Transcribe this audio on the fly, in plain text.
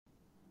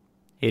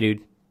Hey,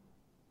 dude.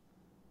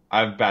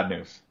 I have bad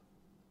news.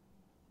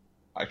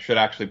 I should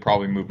actually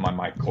probably move my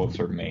mic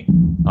closer to me.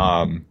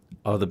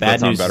 Oh, the Does that bad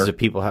sound news is better? that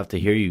people have to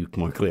hear you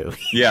more clearly.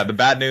 Yeah, the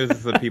bad news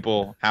is that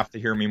people have to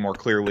hear me more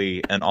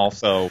clearly, and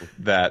also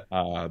that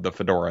the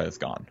fedora is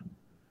gone.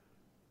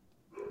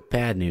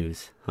 Bad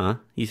news, huh?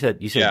 You said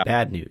Yeah,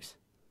 bad news.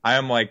 I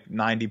am like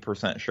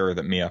 90% sure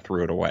that Mia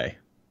threw it away.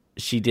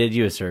 She did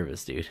you a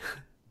service, dude.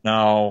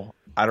 No,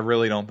 I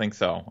really don't think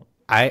so.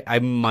 I I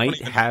don't might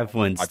even know have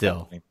one if podcast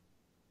still. name.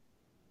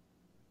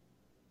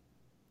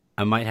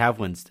 I might have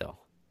one still.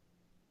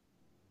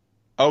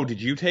 Oh,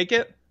 did you take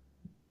it?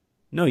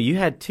 No, you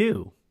had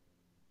two.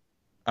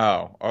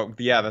 Oh,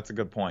 yeah, that's a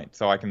good point.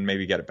 So I can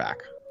maybe get it back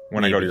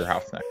when I go to Maybe. your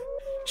house next.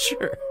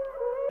 Sure.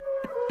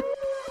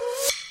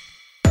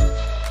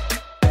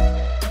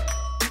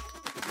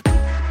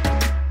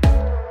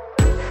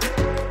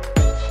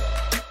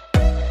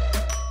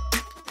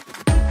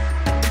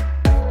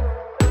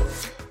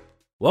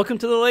 Welcome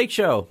to the Lake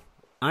Show.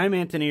 I'm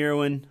Anthony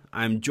Irwin.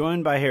 I'm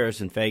joined by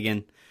Harrison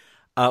Fagan.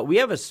 We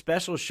have a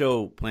special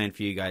show planned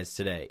for you guys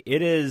today.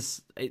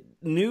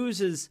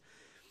 News is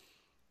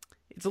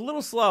it's a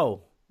little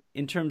slow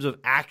in terms of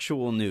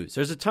actual news.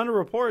 There's a ton of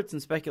reports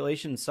and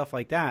speculation and stuff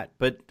like that,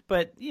 but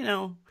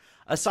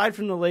aside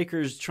from the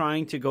Lakers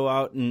trying to go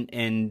out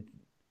and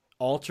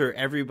alter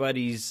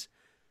everybody's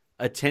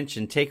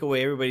attention, take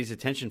away everybody's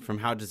attention from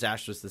how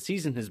disastrous the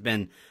season has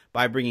been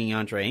by bringing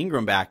Andre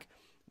Ingram back,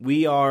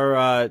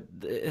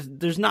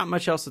 there's not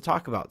much else to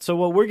talk about. So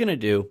what we're going to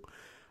do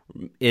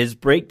is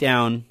break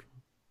down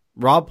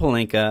Rob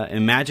Pelinka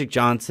and Magic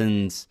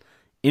Johnson's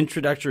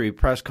introductory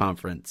press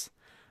conference,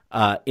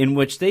 in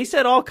which they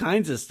said all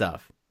kinds of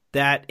stuff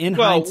that, in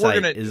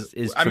hindsight,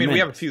 is I mean, we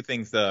have a tremendous. few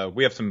things.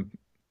 We have some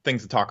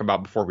things to talk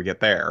about before we get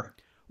there.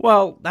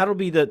 Well, that'll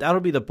be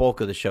the bulk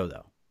of the show,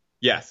 though.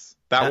 Yes,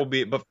 that will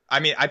be. But I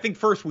mean, I think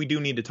first we do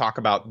need to talk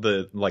about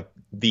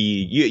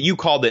you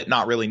called it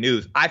not really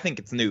news. I think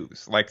it's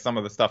news. Like some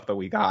of the stuff that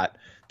we got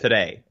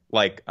today.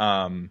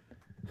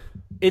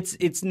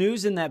 It's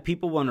news in that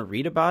people want to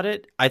read about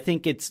it. I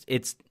think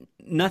it's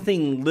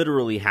nothing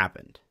literally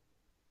happened.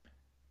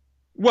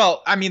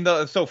 Well, I mean,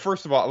 so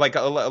first of all,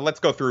 let's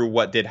go through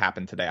what did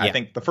happen today. Yeah. I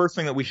think the first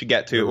thing that we should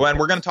get to, and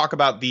we're going to talk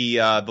about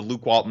the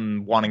Luke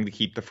Walton wanting to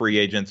keep the free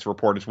agents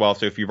report as well.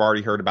 So if you've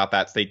already heard about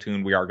that, stay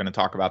tuned. We are going to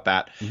talk about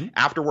that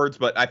afterwards.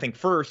 But I think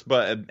first,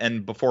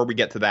 and before we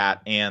get to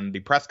that, and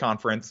the press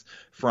conference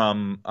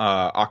from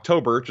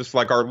October, just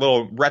like our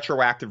little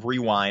retroactive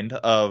rewind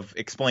of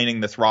explaining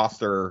this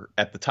roster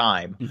at the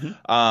time.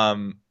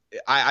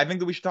 I think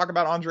that we should talk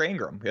about Andre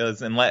Ingram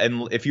because, and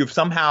if you've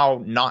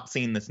somehow not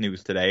seen this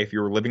news today, if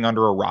you were living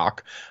under a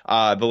rock,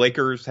 the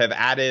Lakers have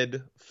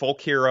added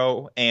folk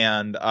hero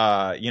and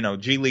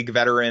G League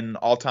veteran,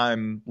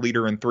 all-time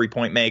leader in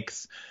three-point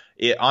makes,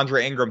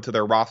 Andre Ingram to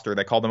their roster.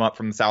 They called him up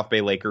from the South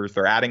Bay Lakers.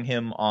 They're adding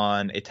him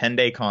on a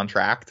 10-day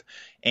contract,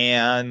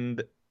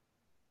 and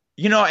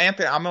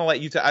Anthony, I'm gonna let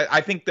you.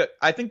 I think that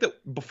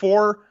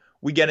before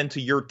we get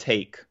into your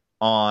take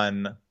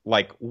on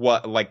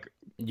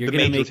You're the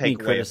gonna major make me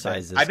takeaway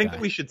criticize this I think guy.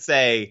 that we should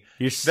say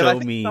You're that I so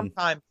think mean.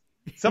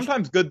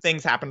 sometimes good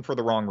things happen for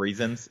the wrong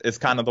reasons is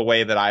kind of the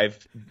way that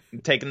I've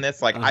taken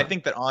this. I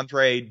think that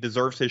Andre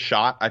deserves his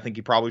shot. I think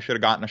he probably should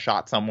have gotten a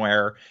shot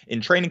somewhere in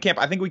training camp.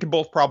 I think we can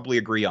both probably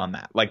agree on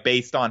that.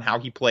 Based on how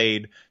he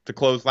played to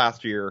close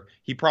last year,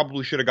 he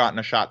probably should have gotten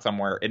a shot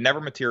somewhere. It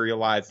never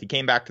materialized. He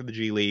came back to the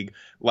G League,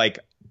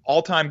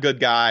 all-time good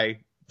guy,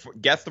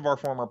 guest of our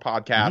former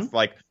podcast.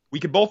 We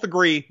could both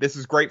agree this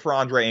is great for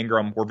Andre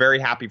Ingram. We're very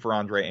happy for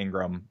Andre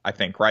Ingram, I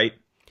think, right?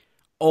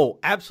 Oh,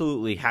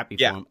 absolutely happy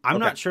for Yeah. him. I'm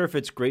Okay. not sure if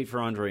it's great for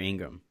Andre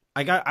Ingram.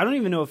 I don't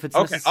even know if it's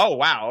Okay. Oh,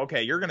 wow.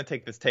 Okay. You're going to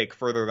take this take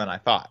further than I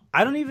thought.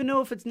 I don't even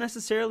know if it's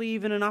necessarily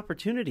even an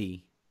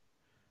opportunity.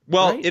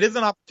 Well, Right? it is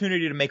an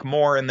opportunity to make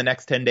more in the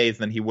next 10 days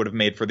than he would have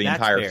made for the That's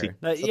entire fair. season.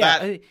 That- So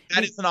yeah,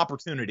 that is an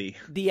opportunity.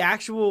 the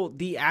actual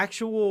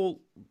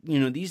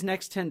these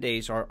next 10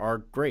 days are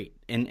great,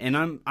 and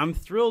I'm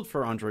thrilled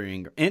for Andre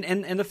Ingram,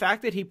 and the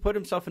fact that he put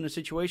himself in a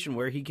situation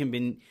where he can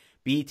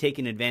be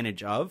taken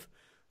advantage of,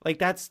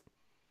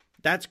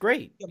 that's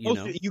great.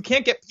 You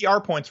can't get PR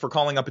points for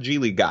calling up a G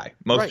League guy.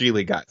 Most Right. G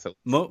League guys. So,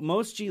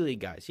 Most G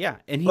League guys, yeah,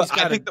 and but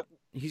I think that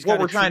he's what got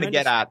we're a trying to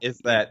get tremendous- at is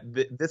that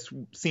this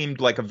seemed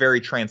like a very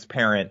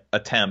transparent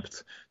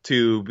attempt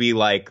to be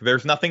like,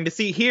 there's nothing to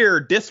see here.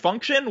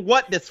 Dysfunction?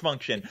 What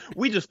dysfunction?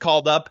 We just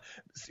called up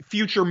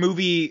future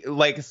movie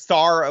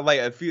star,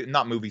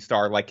 not movie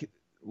star,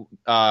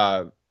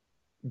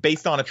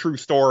 based on a true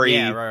story,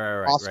 Yeah,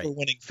 right.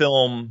 Oscar-winning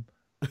film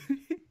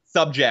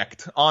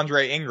subject,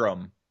 Andre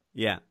Ingram.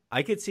 Yeah,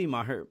 I could see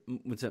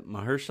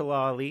Mahershala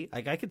Ali.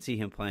 I could see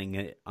him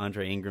playing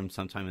Andre Ingram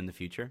sometime in the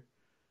future.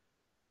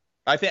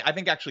 I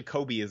think actually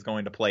Kobe is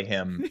going to play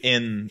him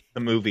in the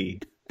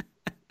movie.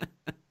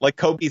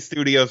 Kobe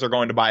Studios are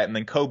going to buy it, and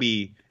then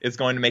Kobe is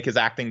going to make his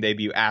acting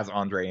debut as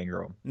Andre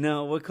Ingram.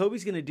 No, what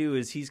Kobe's going to do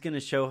is he's going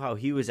to show how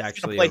he was He's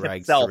actually gonna a play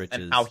rags to himself riches.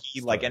 and how he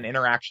story. an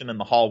interaction in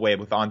the hallway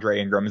with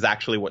Andre Ingram is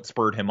actually what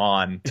spurred him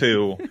on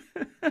to.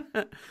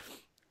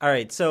 All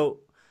right, so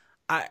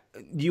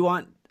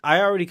I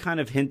already kind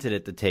of hinted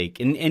at the take,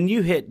 and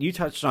you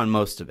touched on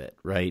most of it,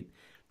 right?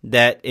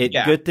 That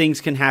good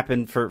things can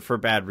happen for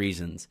bad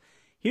reasons.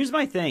 Here's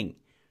my thing.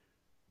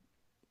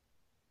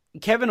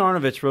 Kevin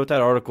Arnovitz wrote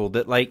that article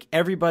that like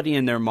everybody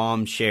and their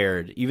mom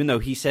shared, even though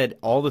he said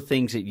all the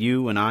things that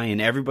you and I and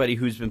everybody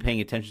who's been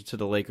paying attention to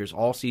the Lakers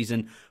all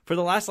season for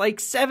the last like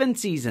 7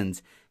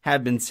 seasons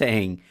have been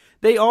saying.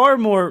 They are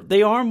more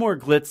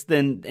glitz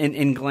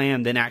and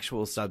glam than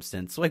actual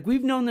substance. Like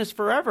we've known this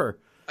forever.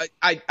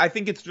 I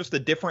think it's just a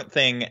different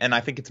thing, and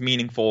I think it's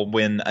meaningful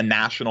when a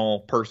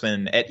national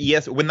person at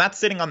when that's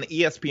sitting on the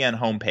ESPN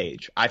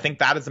homepage. I think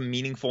that is a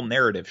meaningful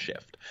narrative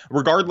shift,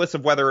 regardless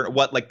of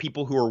what like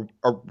people who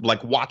are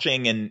like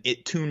watching and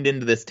tuned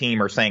into this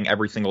team are saying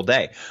every single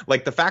day.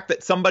 Like the fact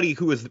that somebody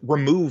who is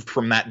removed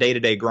from that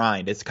day-to-day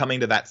grind is coming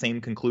to that same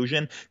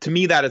conclusion, to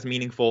me that is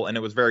meaningful, and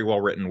it was very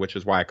well written, which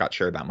is why it got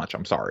shared that much.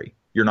 I'm sorry,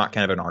 you're not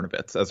Kevin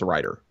Arnovitz as a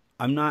writer.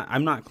 I'm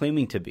not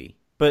claiming to be.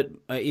 But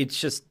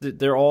it's just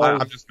they're all.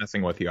 I'm just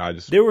messing with you.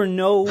 There were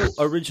no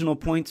original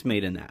points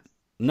made in that.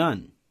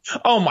 None.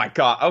 Oh my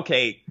god.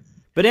 Okay.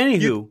 But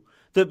anywho,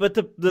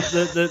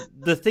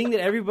 the thing that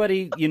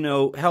everybody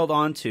held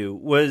on to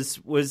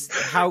was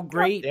how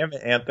great. God damn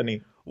it,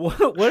 Anthony. What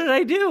did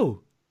I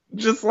do?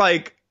 Just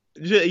like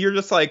you're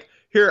just like,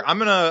 here, I'm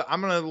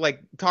gonna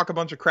like talk a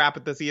bunch of crap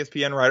at this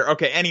ESPN writer.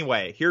 Okay.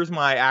 Anyway, here's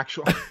my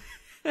actual.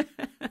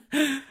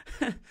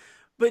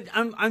 But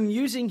I'm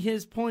using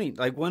his point,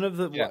 like one of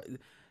the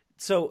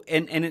so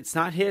and it's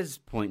not his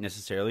point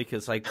necessarily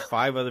because like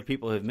 5 other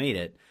people have made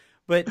it,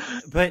 but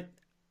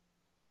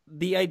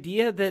the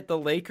idea that the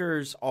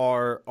Lakers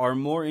are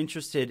more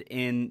interested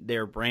in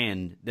their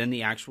brand than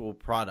the actual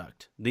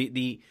product.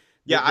 I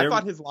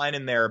thought his line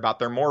in there about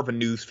they're more of a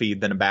news feed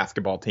than a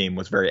basketball team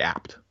was very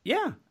apt.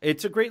 Yeah,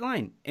 it's a great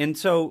line, and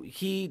so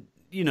he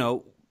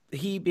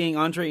being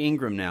Andre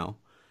Ingram now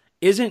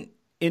isn't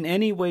in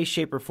any way,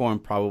 shape, or form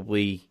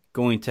probably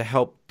going to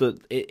help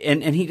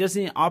and he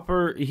doesn't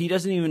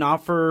even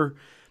offer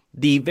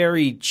the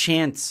very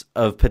chance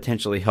of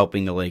potentially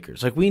helping the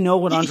Lakers. Like we know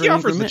what Andre Ingram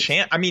offers the is.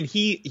 chance. I mean,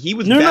 he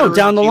was no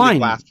down the line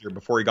last year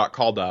before he got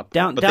called up.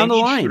 Down the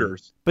line.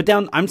 Shooters. But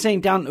I'm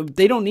saying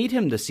they don't need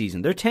him this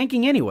season. They're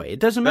tanking anyway.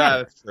 It doesn't matter.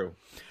 Yeah, that's true.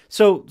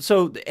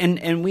 So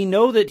and we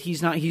know that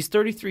he's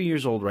 33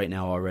 years old right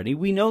now already.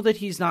 We know that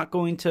he's not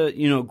going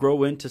to,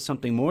 grow into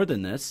something more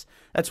than this.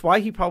 That's why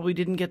he probably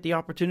didn't get the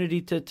opportunity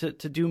to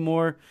do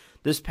more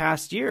this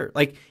past year.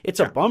 Like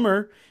it's a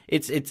bummer.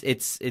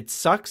 It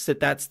sucks that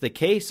that's the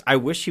case. I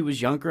wish he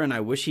was younger and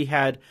I wish he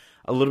had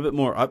a little bit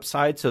more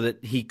upside so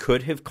that he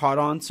could have caught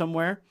on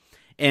somewhere.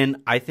 And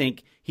I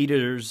think he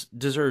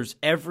deserves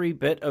every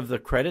bit of the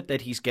credit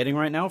that he's getting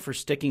right now for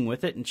sticking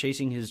with it and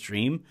chasing his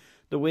dream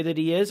the way that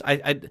he is.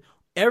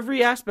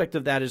 Every aspect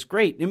of that is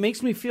great. It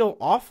makes me feel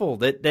awful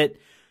that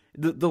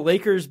the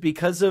Lakers,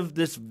 because of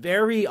this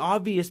very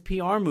obvious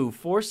PR move,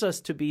 force us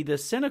to be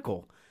this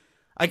cynical.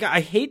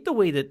 I hate the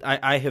way that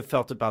I have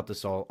felt about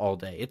this all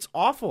day. It's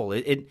awful.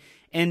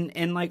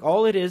 And like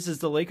all it is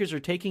the Lakers are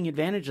taking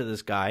advantage of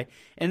this guy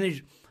and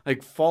they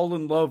like fall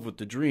in love with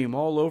the dream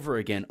all over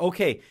again.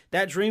 Okay,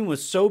 that dream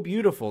was so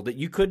beautiful that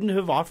you couldn't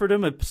have offered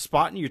him a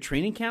spot in your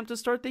training camp to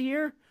start the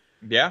year?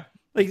 Yeah.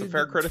 Like it's a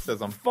fair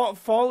criticism.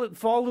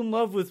 Fall in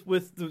love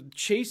with the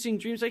chasing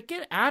dreams. Like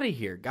get out of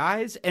here,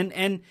 guys.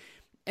 And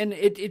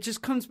it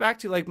just comes back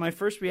to like my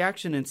first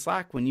reaction in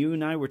Slack when you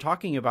and I were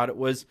talking about it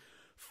was,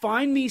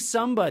 find me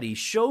somebody.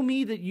 Show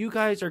me that you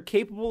guys are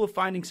capable of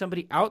finding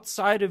somebody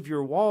outside of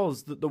your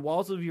walls, the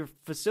walls of your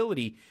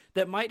facility,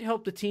 that might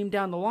help the team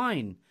down the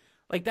line.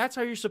 Like that's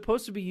how you're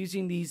supposed to be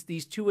using these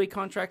 2-way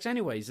contracts,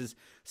 anyways. Is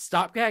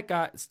stopgap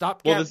guys.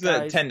 Well, this is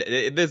a 10.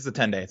 This is a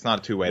 10-day. It's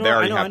not a 2-way. No, they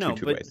already have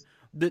two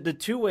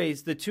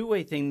ways. The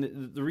 2-way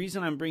thing. The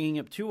reason I'm bringing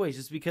up 2-ways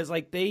is because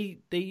like they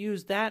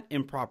use that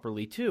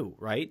improperly too,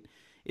 right?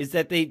 Is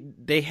that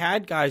they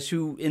had guys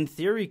who, in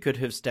theory, could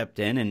have stepped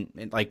in,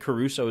 and like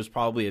Caruso is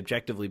probably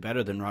objectively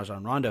better than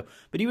Rajon Rondo,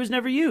 but he was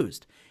never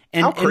used.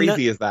 And, how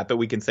crazy is that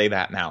we can say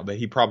that now, that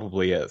he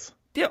probably is?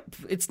 Yeah,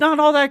 it's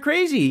not all that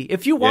crazy.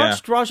 If you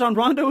watched Rajon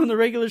Rondo in the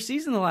regular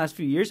season the last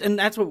few years, and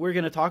that's what we're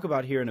going to talk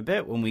about here in a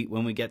bit when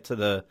we get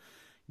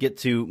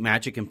to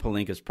Magic and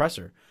Pelinka's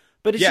presser.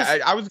 But it's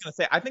I was going to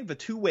say, I think the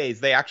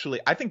 2-ways,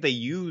 I think they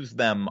use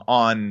them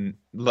on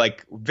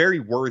like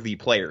very worthy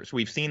players.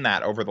 We've seen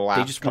that over the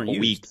last couple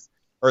weeks.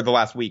 Or the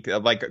last week,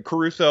 like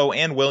Caruso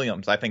and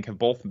Williams, I think have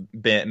both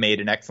made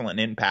an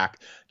excellent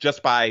impact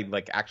just by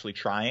like actually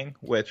trying,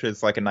 which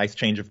is like a nice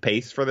change of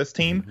pace for this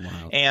team.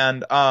 Wow.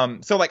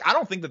 And so like I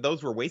don't think that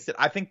those were wasted.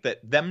 I think that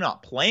them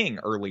not playing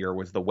earlier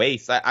was the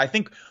waste. I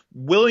think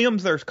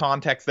Williams, there's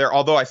context there,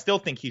 although I still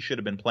think he should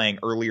have been playing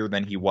earlier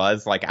than he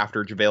was. Like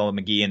after JaVale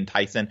McGee and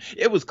Tyson,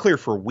 it was clear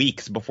for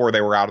weeks before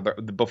they were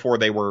before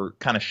they were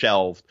kind of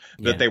shelved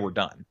that they were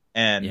done.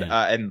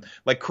 And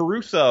like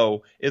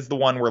Caruso is the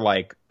one where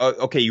like,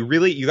 okay,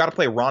 you got to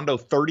play Rondo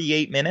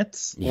 38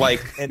 minutes,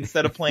 like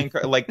instead of playing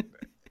like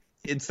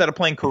instead of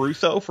playing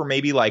Caruso for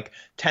maybe like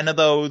 10 of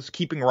those,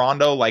 keeping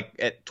Rondo like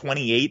at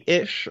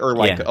 28-ish or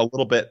like a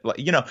little bit,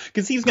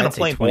 because he's going to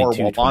play more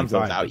while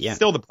Lonzo's out. He's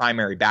still the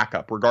primary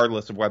backup,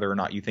 regardless of whether or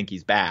not you think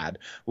he's bad.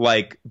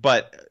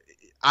 But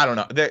I don't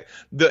know.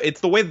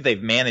 It's the way that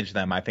they've managed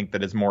them, I think,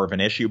 that is more of an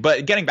issue.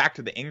 But getting back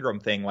to the Ingram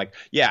thing,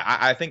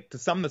 I think to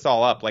sum this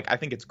all up, I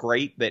think it's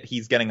great that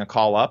he's getting a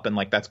call up, and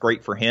that's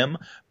great for him.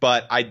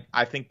 But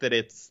I think that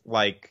it's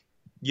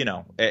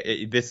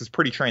this is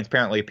pretty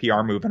transparently a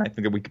PR move, and I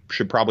think that we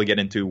should probably get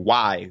into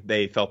why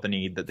they felt the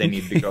need that they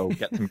needed to go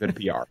get some good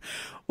PR.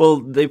 Well,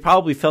 they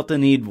probably felt the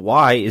need.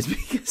 Why is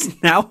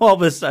because now all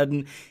of a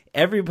sudden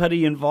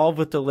everybody involved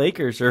with the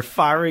Lakers are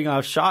firing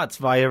off shots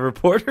via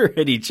reporter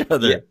at each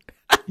other.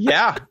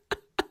 Yeah.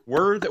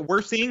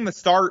 We're seeing the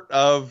start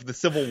of the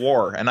Civil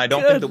War, and I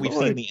don't think that we've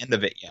seen the end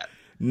of it yet.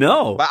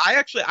 No, but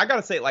I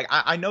gotta say,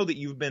 I know that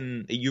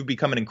you've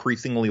become an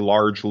increasingly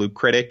large Luke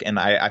critic, and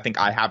I think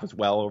I have as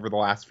well over the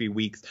last few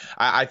weeks.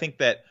 I think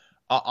that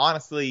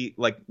honestly,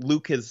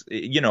 Luke has,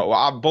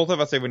 both of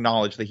us have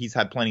acknowledged that he's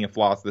had plenty of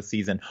flaws this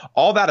season.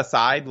 All that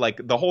aside,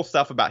 the whole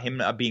stuff about him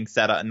not being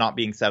set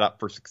up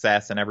for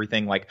success and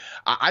everything,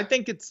 I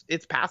think it's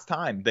past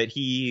time that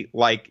he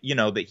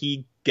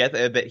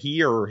that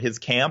he or his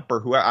camp or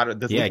whoever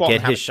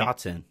get his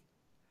shots in.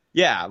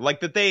 Yeah,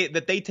 that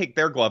they take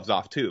their gloves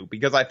off too,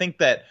 because I think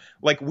that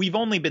we've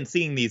only been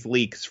seeing these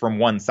leaks from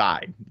one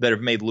side that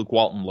have made Luke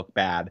Walton look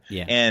bad,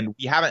 and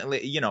we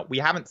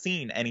haven't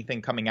seen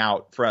anything coming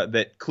out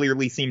that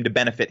clearly seemed to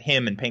benefit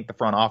him and paint the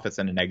front office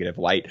in a negative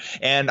light.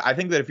 And I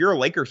think that if you're a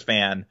Lakers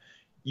fan,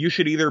 you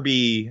should either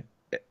be,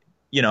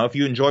 if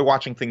you enjoy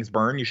watching things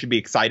burn, you should be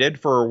excited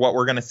for what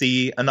we're going to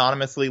see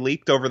anonymously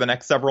leaked over the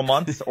next several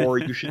months, or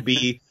you should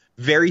be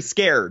very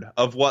scared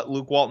of what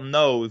Luke Walton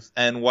knows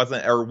and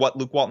wasn't, or what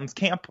Luke Walton's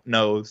camp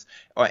knows,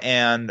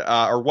 and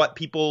or what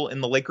people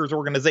in the Lakers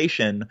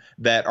organization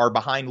that are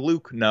behind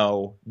Luke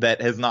know that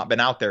has not been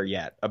out there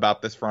yet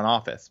about this front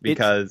office.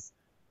 Because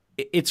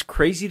it's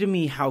crazy to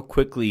me how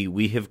quickly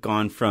we have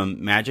gone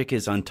from Magic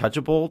is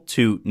untouchable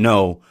to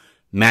no,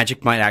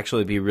 Magic might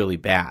actually be really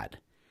bad.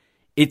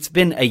 It's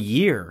been a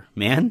year,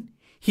 man.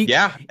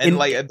 A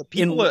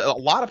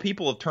lot of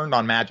people have turned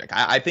on Magic.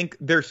 I think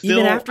there's still,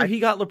 even after he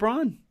got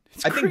LeBron.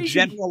 I think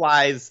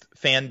generalized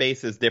fan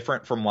base is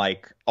different from a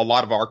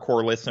lot of our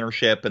core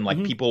listenership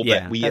and people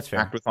that we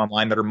interact with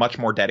online that are much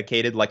more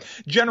dedicated.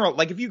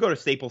 If you go to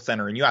Staples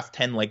Center and you ask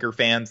 10 Laker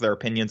fans their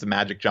opinions of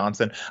Magic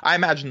Johnson, I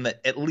imagine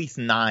that at least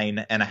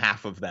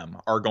 9.5 of them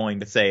are going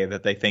to say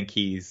that they think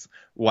he's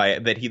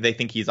they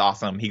think he's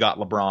awesome. He got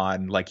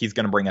LeBron, he's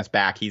going to bring us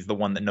back. He's the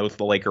one that knows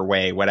the Laker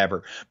way,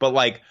 whatever. But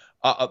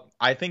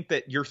I think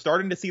that you're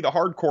starting to see the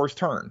hardcores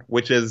turn,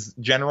 which is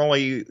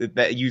generally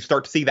that you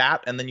start to see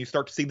that, and then you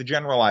start to see the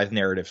generalized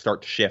narrative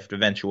start to shift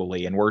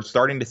eventually, and we're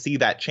starting to see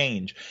that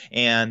change.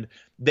 And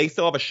they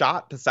still have a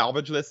shot to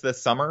salvage this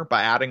summer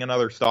by adding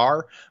another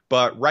star.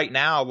 But right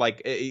now,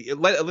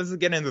 let's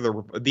get into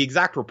the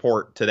exact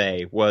report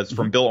today was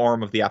from Bill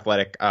Orm of The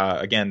Athletic.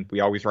 Again,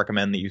 we always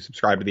recommend that you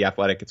subscribe to The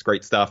Athletic. It's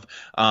great stuff.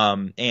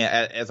 And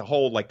as a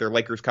whole, their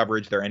Lakers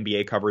coverage, their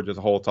NBA coverage as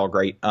a whole, it's all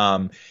great.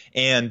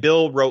 And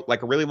Bill wrote a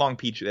really long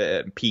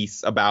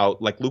piece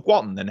about Luke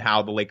Walton and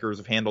how the Lakers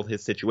have handled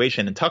his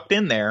situation. And tucked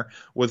in there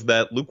was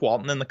that Luke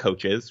Walton and the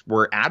coaches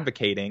were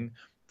advocating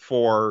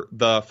for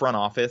the front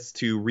office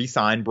to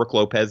re-sign Brook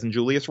Lopez and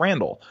Julius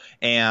Randle,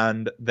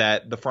 and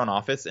that the front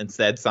office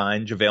instead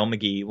signed JaVale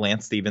McGee,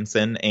 Lance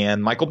Stevenson,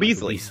 and Michael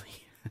Beasley.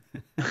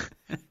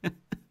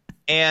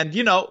 And,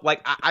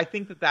 I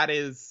think that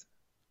is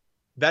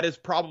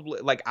probably,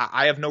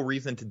 I have no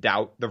reason to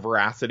doubt the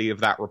veracity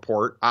of that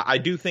report. I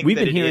do think we've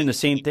been hearing the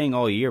same thing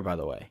all year, by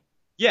the way.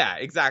 Yeah,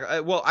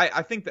 exactly. Well,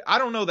 I think that I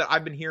don't know that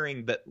I've been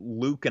hearing that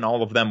Luke and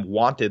all of them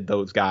wanted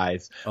those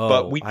guys,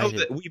 but we know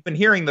that we've been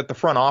hearing that the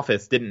front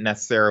office didn't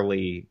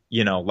necessarily,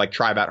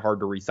 try that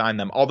hard to re-sign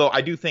them. Although I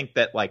do think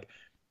that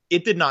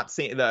it did not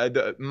seem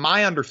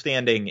my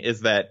understanding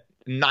is that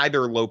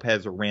neither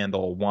Lopez or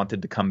Randall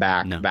wanted to come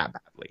back that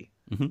badly.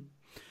 Mm-hmm.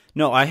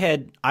 No, I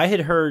had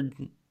heard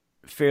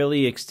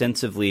fairly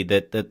extensively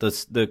that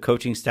the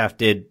coaching staff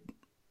did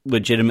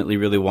legitimately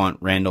really want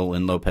Randall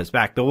and Lopez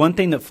back. The one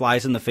thing that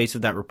flies in the face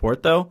of that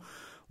report, though,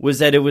 was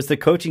that it was the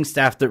coaching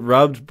staff that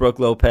rubbed Brook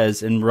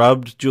Lopez and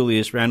rubbed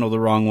Julius Randle the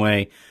wrong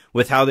way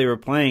with how they were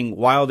playing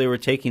while they were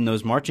taking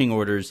those marching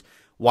orders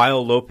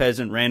while Lopez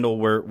and Randle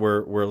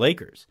were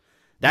Lakers.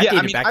 That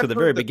dated back to the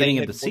very beginning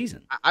of the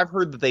season. I've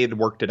heard that they had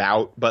worked it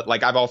out, but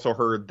I've also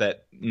heard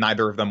that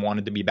neither of them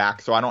wanted to be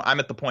back. So I'm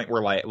at the point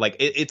where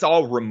it's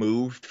all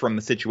removed from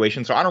the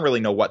situation. So I don't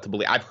really know what to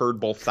believe. I've heard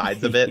both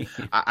sides of it.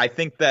 I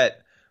think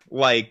that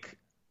I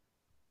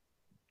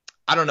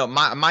don't know.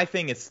 My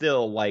thing is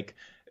still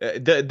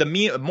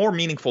the more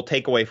meaningful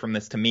takeaway from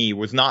this to me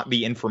was not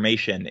the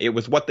information. It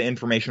was what the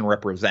information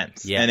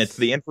represents. Yes. And it's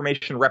the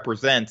information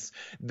represents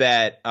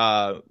that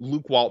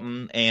Luke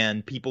Walton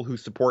and people who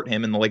support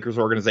him in the Lakers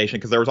organization,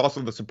 because there was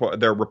also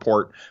their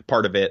report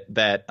part of it,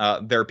 that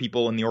there are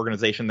people in the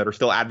organization that are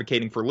still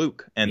advocating for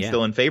Luke and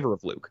still in favor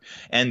of Luke.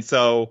 And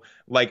so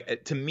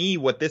like to me,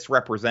 what this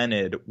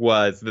represented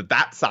was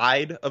that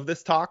side of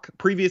this talk.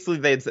 Previously,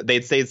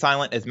 they'd stayed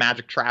silent as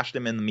Magic trashed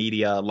him in the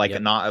media, like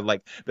not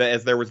like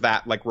as there was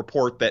that like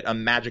report that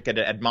Magic had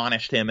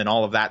admonished him and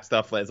all of that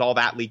stuff. As all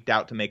that leaked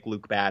out to make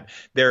Luke bad,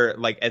 there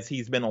like as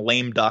he's been a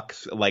lame duck,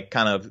 like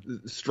kind of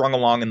strung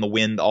along in the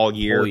wind all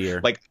year.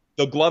 Like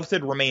the gloves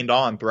had remained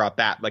on throughout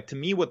that. Like to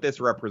me, what this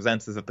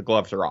represents is that the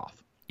gloves are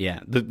off. Yeah,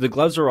 the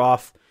gloves are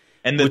off.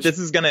 And this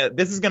is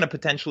gonna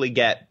potentially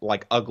get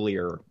like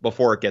uglier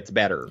before it gets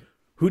better.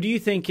 Who do you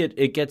think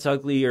it gets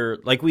uglier?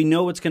 Like we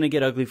know it's going to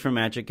get ugly for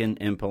Magic and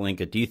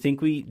Pelinka. Do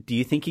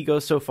you think he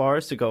goes so far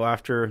as to go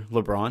after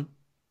LeBron?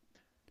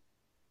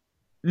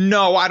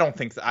 No, I don't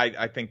think so.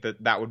 I think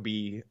that would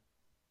be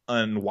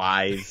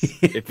unwise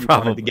if you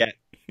wanted to get.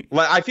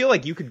 Like, I feel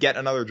like you could get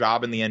another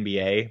job in the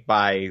NBA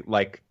by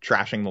like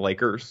trashing the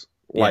Lakers.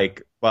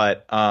 Like,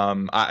 but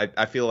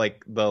I feel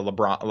like the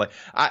LeBron, like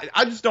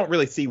I just don't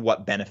really see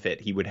what benefit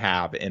he would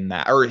have in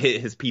that, or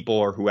his people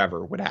or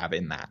whoever would have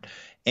in that.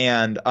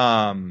 And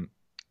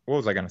what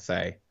was I gonna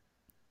say?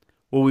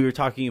 Well, we were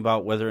talking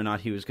about whether or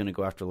not he was going to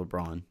go after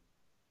LeBron.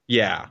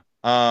 Yeah.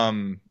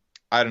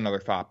 I had another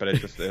thought, but it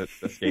just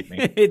escaped me.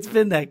 It's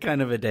been that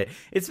kind of a day.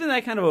 It's been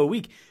that kind of a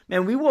week.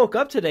 Man, we woke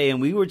up today and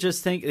we were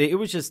just thinking, it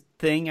was just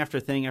thing after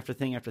thing after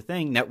thing after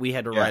thing that we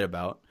had to write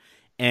about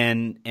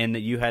and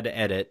that you had to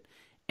edit.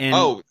 And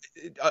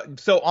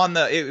so on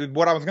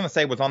what I was going to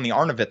say was on the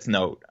Arnovitz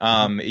note,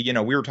 you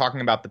know, we were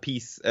talking about the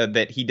piece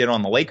that he did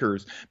on the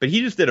Lakers, but he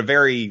just did a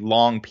very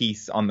long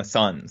piece on the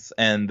Suns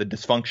and the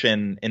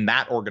dysfunction in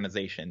that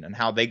organization and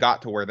how they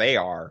got to where they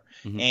are.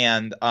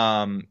 And,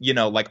 you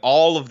know, like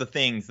all of the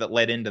things that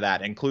led into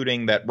that,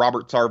 including that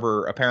Robert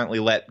Sarver apparently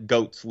let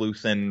goats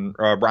loose in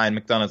Brian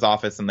McDonough's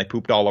office and they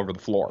pooped all over the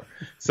floor.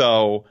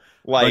 So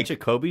like a bunch of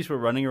Kobe's were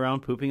running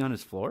around pooping on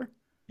his floor.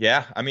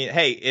 Yeah, I mean,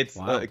 hey, it's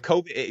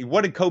Kobe.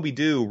 What did Kobe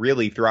do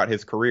really throughout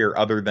his career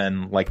other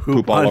than like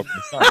poop all over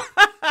the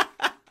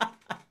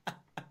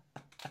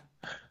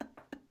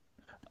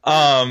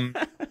sun?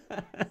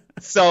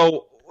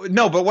 So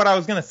no, but what I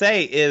was gonna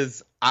say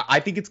is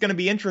I think it's gonna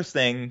be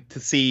interesting to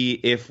see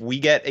if we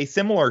get a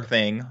similar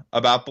thing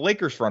about the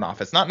Lakers front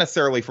office, not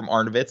necessarily from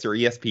Arnovitz or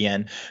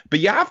ESPN, but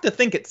you have to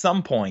think at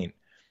some point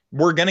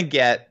we're gonna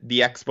get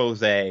the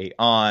expose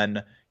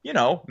on, you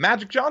know,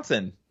 Magic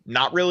Johnson.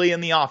 Not really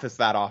in the office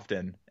that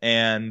often.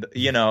 And,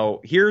 you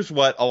know, here's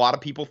what a lot of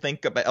people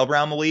think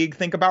around the league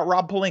think about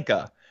Rob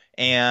Pelinka.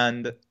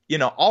 And, you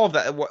know, all of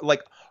that,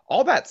 like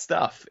all that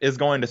stuff is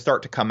going to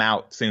start to come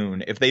out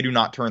soon if they do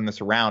not turn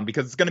this around,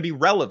 because it's going to be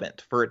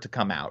relevant for it to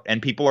come out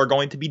and people are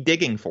going to be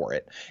digging for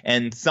it.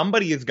 And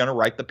somebody is going to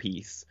write the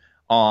piece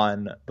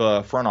on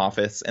the front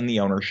office and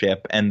the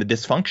ownership and the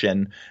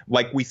dysfunction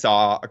like we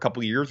saw a couple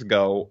of years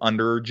ago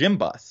under Jim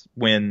Buss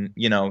when,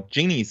 you know,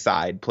 Jeannie's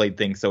side played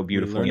things so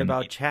beautifully. We learned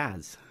about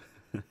Chaz.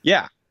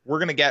 Yeah. We're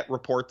going to get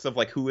reports of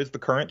like who is the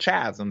current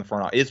Chaz in the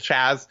front office. Is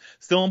Chaz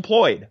still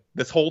employed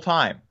this whole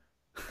time?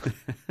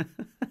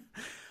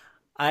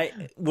 Chaz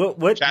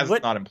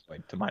is not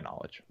employed to my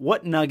knowledge.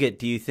 What nugget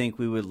do you think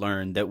we would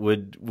learn that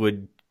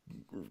would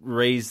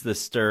raise the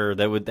stir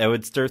that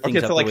would stir things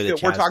up? Okay, so like we're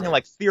talking did.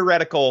 Like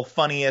theoretical,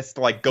 funniest,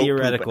 like goat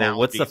theoretical.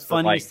 What's the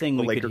funniest thing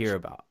we could hear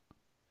about?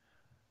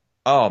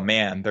 Oh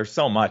man, there's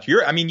so much.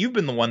 You've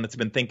been the one that's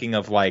been thinking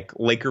of like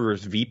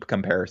Lakers Veep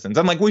comparisons.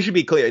 I'm like, we should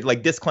be clear,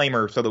 like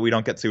disclaimer, so that we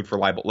don't get sued for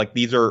libel. Like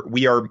we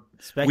are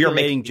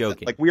speculating,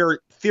 joking. Like we are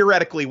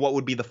theoretically what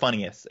would be the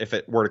funniest if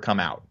it were to come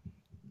out.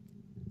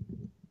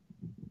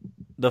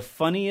 The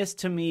funniest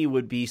to me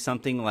would be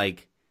something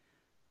like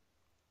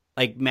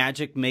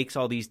Magic makes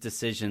all these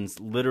decisions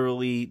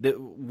literally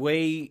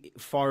way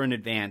far in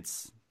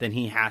advance than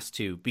he has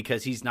to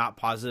because he's not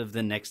positive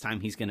the next time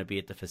he's going to be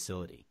at the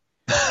facility.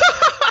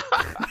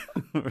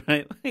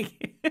 Right?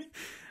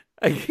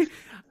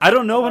 I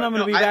don't know when I'm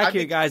going to be back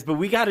here, guys, but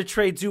we got to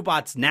trade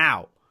Zubats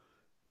now.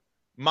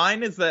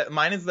 Mine is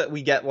that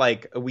we get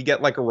like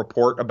a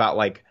report about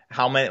like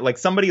how many, like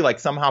somebody like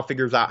somehow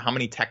figures out how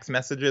many text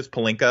messages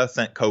Pelinka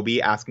sent Kobe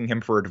asking him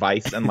for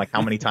advice and like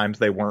how many times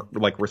they weren't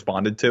like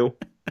responded to.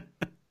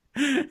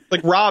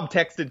 Like Rob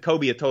texted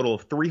Kobe a total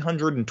of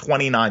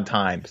 329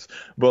 times,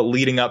 but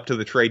leading up to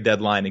the trade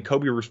deadline, and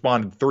Kobe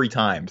responded 3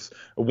 times.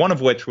 One of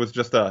which was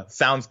just a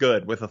sounds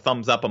good with a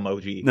thumbs up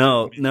emoji.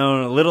 No.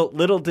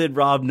 Little did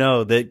Rob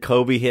know that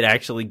Kobe had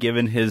actually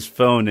given his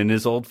phone and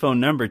his old phone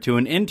number to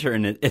an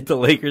intern at the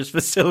Lakers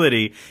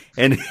facility,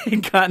 and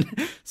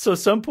so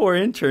some poor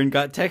intern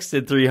got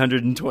texted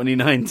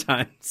 329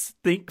 times.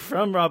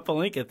 From Rob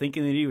Pelinka,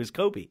 thinking that he was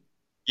Kobe.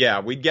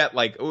 Yeah, we'd get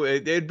like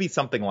it'd be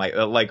something like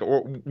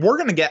we're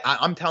gonna get.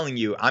 I'm telling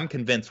you, I'm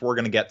convinced we're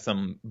gonna get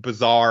some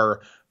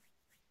bizarre,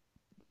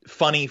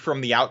 funny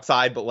from the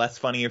outside, but less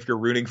funny if you're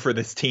rooting for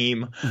this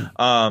team.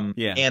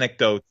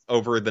 Anecdotes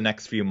over the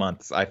next few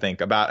months, I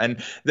think about,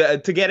 and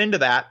to get into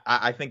that,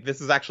 I think this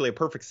is actually a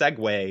perfect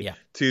segue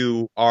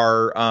to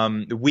our.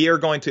 We are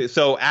going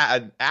to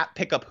at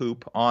Pickup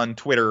Hoop on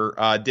Twitter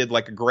did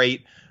like a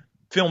great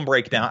film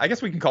breakdown. I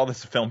guess we can call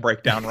this a film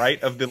breakdown,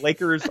 right? Of the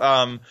Lakers.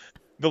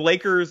 the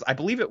Lakers, I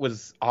believe it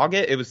was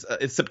August. It was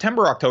it's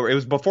September, October. It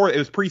was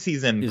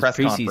preseason press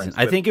conference.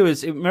 I think it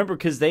was. Remember,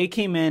 because they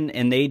came in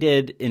and they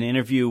did an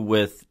interview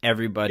with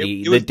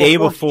everybody the day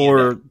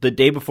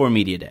before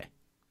Media Day.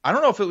 I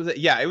don't know if it was.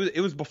 Yeah, it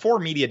was before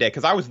Media Day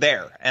because I was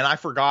there and I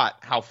forgot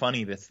how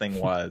funny this thing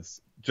was.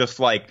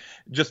 Just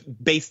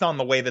based on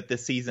the way that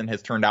this season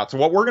has turned out. So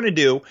what we're going to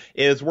do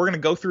is we're going to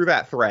go through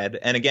that thread.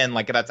 And again,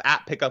 like that's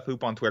at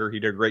 @PickupHoop on Twitter. He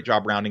did a great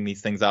job rounding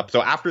these things up.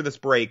 So after this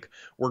break,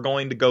 we're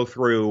going to go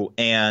through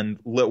and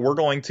we're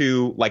going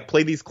to like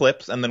play these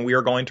clips and then we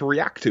are going to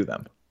react to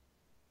them.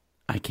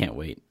 I can't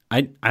wait.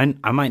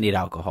 I might need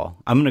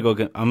alcohol. I'm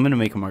going to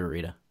make a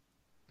margarita.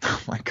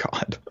 Oh my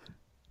God.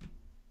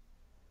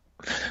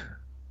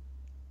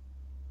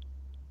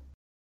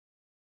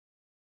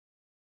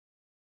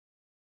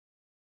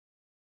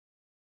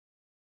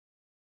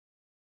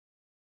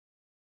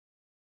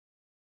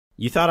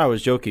 You thought I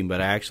was joking, but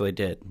I actually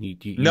did.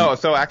 No,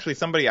 so actually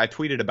somebody I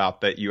tweeted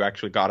about that you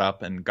actually got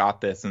up and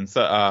got this, and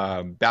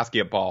so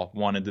Basketball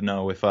wanted to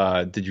know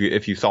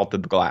if you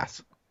salted the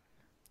glass.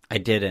 I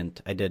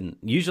didn't.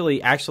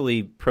 Usually,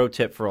 actually, pro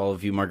tip for all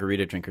of you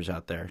margarita drinkers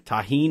out there: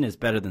 tahini is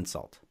better than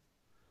salt.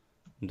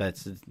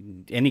 That's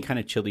any kind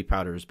of chili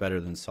powder is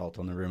better than salt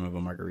on the rim of a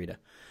margarita.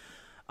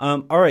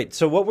 All right,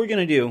 so what we're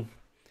gonna do.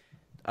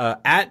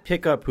 At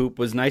Pickup Hoop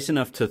was nice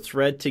enough to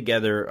thread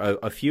together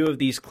a few of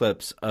these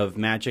clips of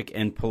Magic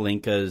and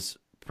Pelinka's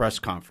press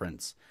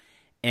conference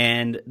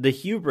and the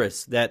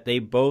hubris that they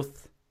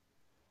both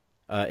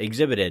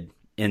exhibited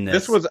in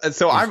this.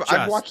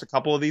 I've watched a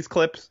couple of these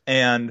clips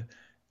and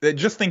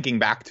just thinking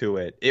back to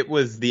it, it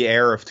was the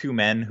air of two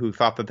men who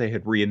thought that they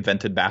had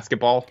reinvented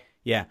basketball.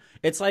 Yeah,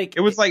 it's like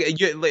it was like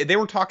they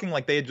were talking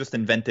like they had just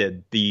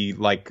invented the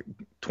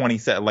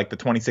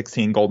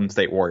 2016 Golden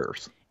State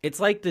Warriors. It's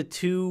like the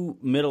two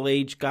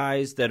middle-aged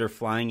guys that are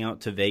flying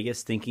out to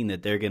Vegas thinking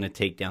that they're going to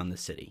take down the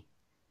city.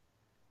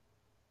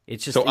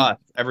 It's just us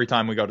every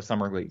time we go to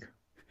Summer League.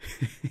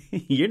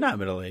 You're not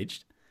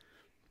middle-aged.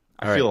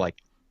 I feel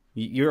like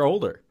you're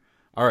older.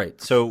 All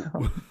right, so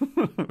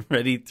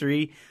ready?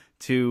 3,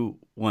 2,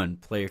 1.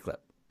 Play your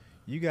clip.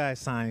 You guys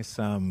signed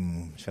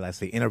some, shall I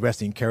say,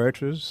 interesting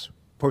characters,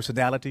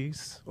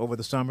 personalities over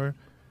the summer.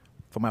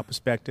 From my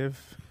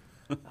perspective,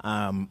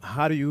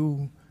 how do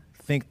you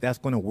think that's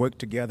going to work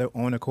together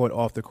on the court,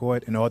 off the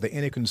court, and are there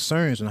any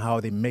concerns on how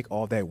they make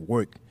all that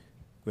work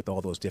with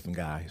all those different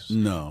guys?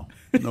 No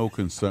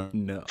concern.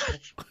 No.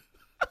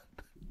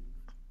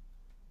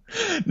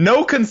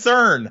 No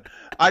concern.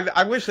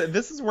 I wish that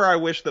this is where I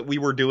wish that we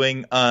were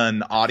doing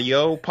an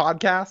audio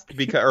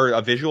podcast or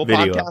a visual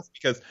podcast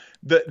because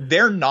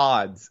their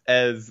nods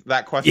as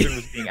that question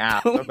was being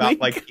asked about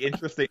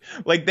interesting,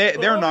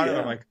 they're nodding.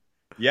 I'm like,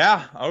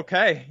 yeah,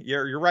 okay,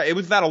 you're right. It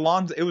was that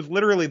Alonzo. It was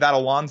literally that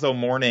Alonzo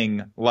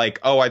Mourning,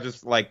 I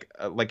just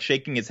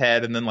shaking his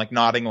head and then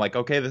nodding,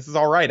 okay, this is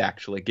all right,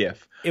 actually.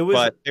 GIF. It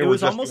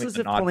was almost as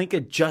if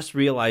Pelinka just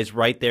realized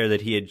right there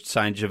that he had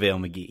signed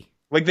JaVale McGee.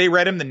 They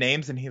read him the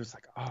names and he was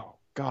like, oh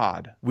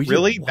God,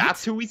 really?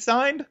 That's who we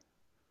signed?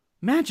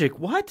 Magic?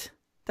 What?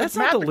 That's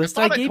not Magic. The list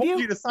I gave told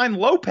you to sign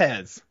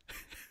Lopez.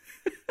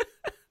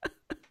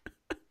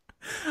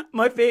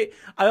 I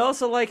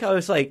also like how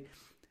it's like.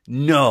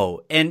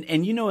 No, and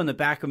in the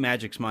back of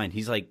Magic's mind,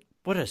 he's like,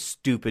 "What a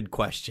stupid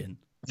question."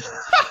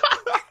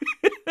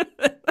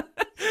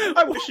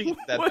 I wish he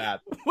said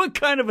that. What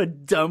kind of a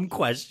dumb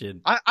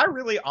question? I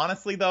really,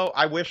 honestly, though,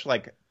 I wish,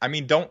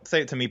 don't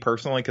say it to me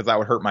personally because that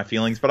would hurt my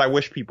feelings, but I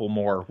wish people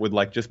more would,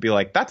 just be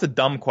like, that's a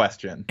dumb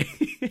question.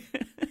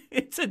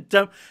 It's a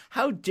dumb...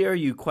 How dare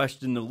you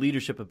question the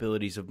leadership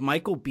abilities of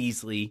Michael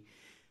Beasley,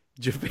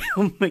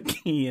 JaVale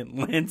McGee, and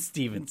Lance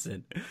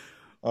Stevenson?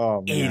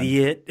 Oh, man.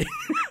 Idiot.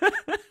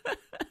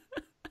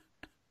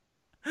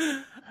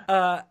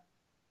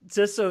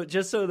 Just so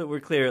that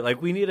we're clear,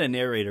 we need a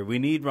narrator. We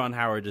need Ron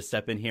Howard to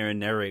step in here and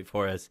narrate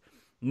for us.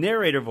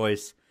 Narrator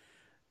voice.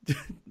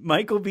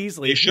 Michael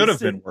Beasley. He should have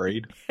been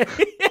worried.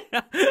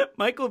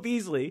 Michael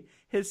Beasley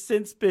has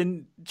since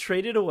been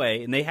traded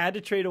away, and they had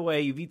to trade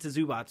away Ivica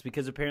Zubac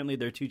because apparently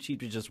they're too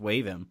cheap to just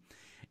waive him.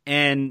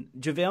 And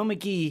JaVale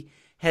McGee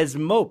has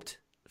moped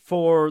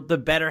for the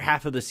better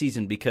half of the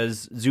season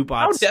because Zubac.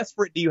 How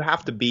desperate do you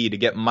have to be to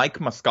get Mike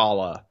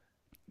Muscala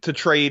to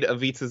trade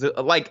Ivica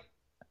Zubac?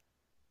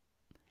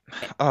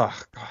 Oh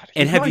God!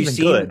 And have you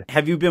seen? Good.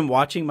 Have you been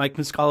watching Mike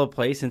Muscala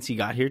play since he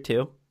got here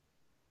too?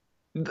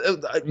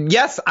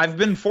 Yes, I've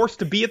been forced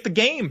to be at the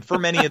game for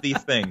many of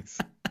these things.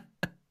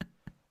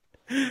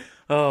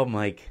 Oh,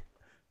 Mike!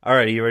 All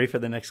right, are you ready for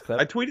the next clip?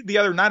 I tweeted the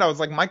other night. I was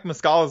like, Mike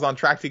Muscala is on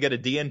track to get a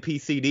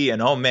DNP CD,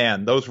 and oh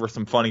man, those were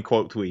some funny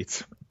quote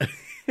tweets.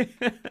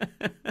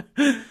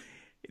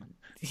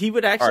 He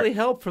would actually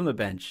help from the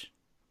bench.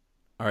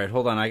 All right,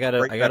 hold on. I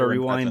gotta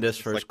rewind this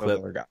first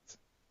clip.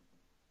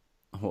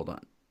 Hold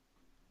on.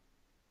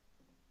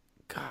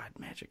 God,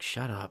 Magic,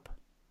 shut up.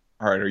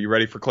 All right, are you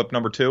ready for clip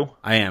number 2?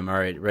 I am. All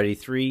right, ready?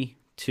 3,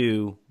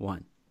 2,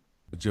 1.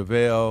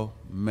 JaVale,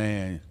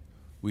 man,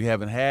 we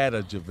haven't had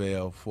a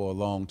JaVale for a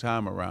long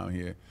time around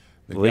here.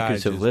 The Lakers guy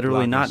have just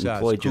literally blocking not shots.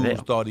 employed Kuz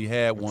JaVale. thought he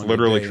had one.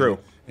 literally today, true.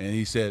 And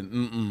he said,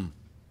 "Mm-mm."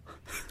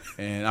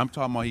 And I'm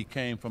talking about he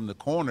came from the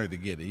corner to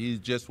get it. He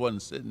just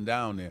wasn't sitting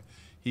down there.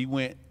 He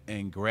went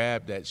and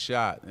grabbed that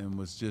shot, and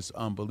was just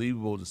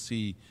unbelievable to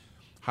see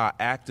how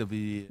active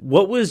he is.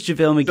 What was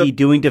JaVale McGee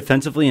doing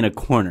defensively in a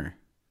corner?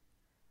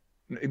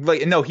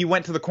 Like, no, he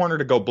went to the corner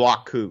to go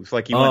block Kuz.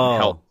 Like, he went and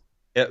helped.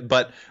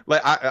 But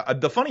like,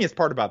 the funniest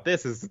part about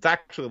this is it's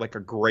actually like a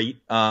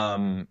great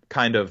kind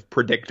of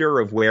predictor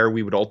of where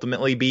we would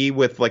ultimately be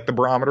with like the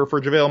barometer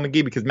for JaVale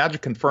McGee, because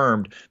Magic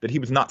confirmed that he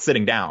was not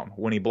sitting down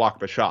when he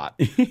blocked the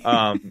shot.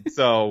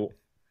 So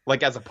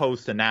like, as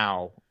opposed to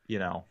now, you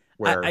know,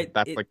 where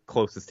that's like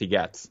closest he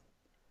gets.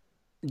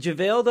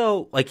 JaVale,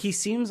 though, like, he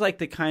seems like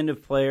the kind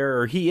of player,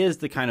 or he is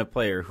the kind of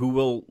player who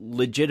will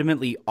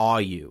legitimately awe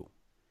you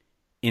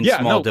in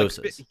small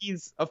doses. Like,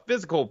 he's a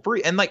physical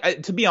freak, and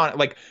like, to be honest,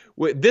 like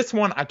with this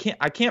one, I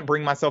can't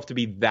bring myself to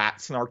be that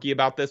snarky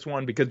about this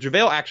one, because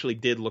JaVale actually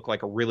did look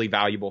like a really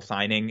valuable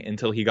signing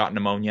until he got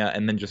pneumonia,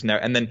 and then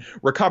then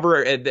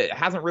recover. It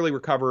hasn't really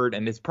recovered,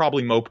 and it's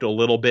probably moped a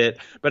little bit.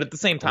 But at the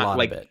same time,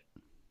 like,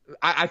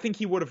 I think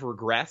he would have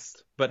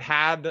regressed. But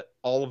had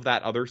all of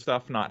that other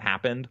stuff not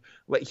happened,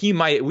 like, we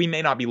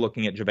may not be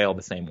looking at JaVale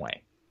the same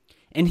way.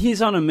 And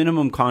he's on a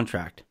minimum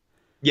contract.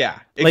 Yeah,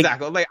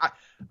 exactly. Like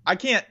I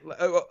can't.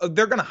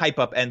 They're gonna hype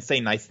up and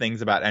say nice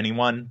things about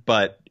anyone,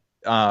 but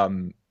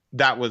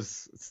that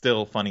was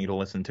still funny to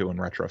listen to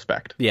in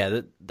retrospect.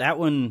 Yeah, that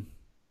one,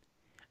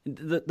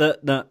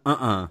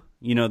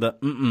 you know,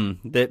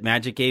 that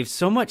Magic gave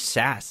so much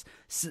sass.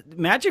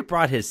 Magic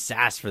brought his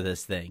sass for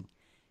this thing.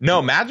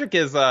 No, Magic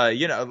is,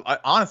 you know,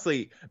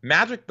 honestly,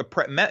 Magic, the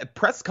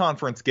press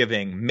conference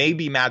giving may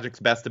be Magic's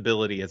best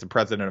ability as a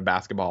president of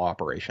basketball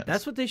operations.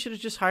 That's what they should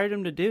have just hired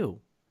him to do.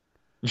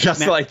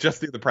 Just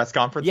do the press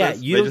conferences? Yeah,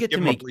 you don't get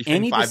to make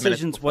any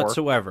decisions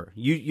whatsoever.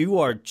 You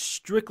are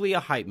strictly a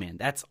hype man.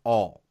 That's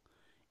all.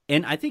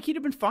 And I think he'd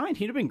have been fine.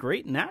 He'd have been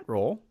great in that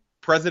role.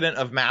 President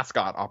of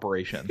mascot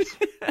operations.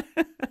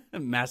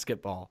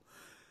 Basketball.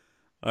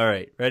 All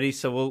right, ready?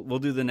 So we'll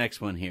do the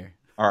next one here.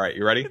 All right,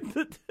 you ready?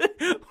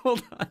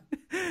 Hold on.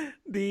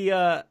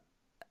 The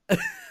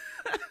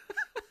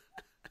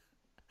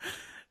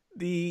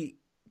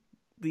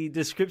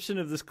description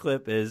of this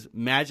clip is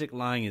Magic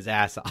lying his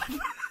ass off.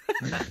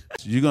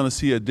 You're going to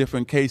see a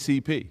different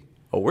KCP.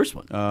 A worse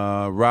one.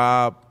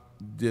 Rob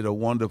did a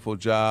wonderful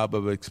job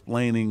of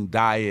explaining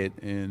diet,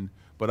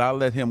 but I'll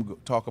let him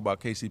talk about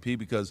KCP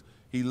because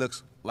he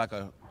looks like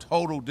a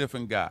total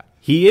different guy.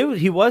 He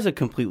was a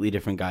completely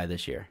different guy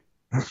this year.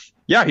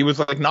 Yeah, he was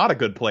like not a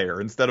good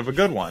player instead of a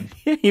good one.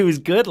 He was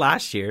good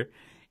last year.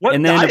 What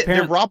and diet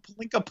did Rob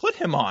Pelinka put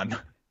him on?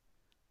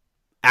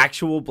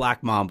 Actual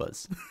black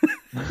mambas.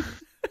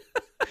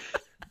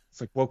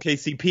 It's like, well,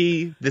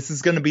 KCP, this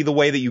is going to be the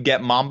way that you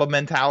get Mamba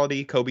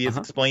mentality. Kobe has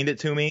explained it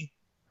to me.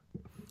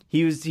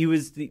 He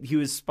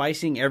was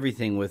spicing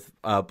everything with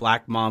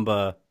black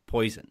mamba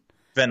poison.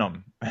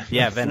 Venom.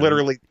 Yeah, venom.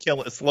 Literally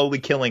slowly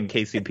killing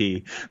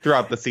KCP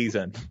throughout the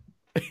season.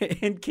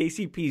 And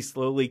KCP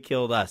slowly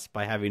killed us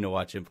by having to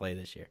watch him play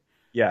this year.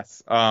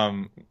 Yes.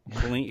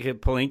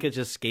 Pelinka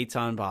just skates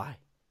on by.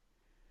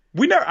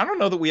 I don't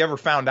know that we ever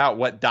found out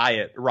what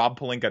diet Rob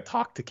Pelinka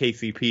talked to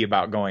KCP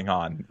about going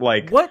on.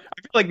 Like, what?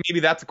 I feel like maybe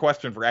that's a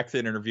question for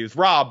exit interviews.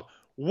 Rob,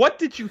 what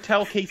did you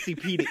tell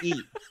KCP to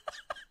eat?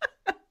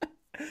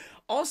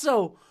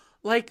 Also,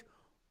 like,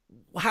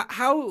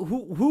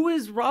 who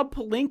is Rob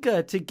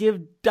Pelinka to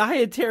give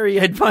dietary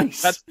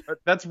advice?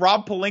 That's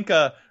Rob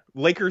Pelinka,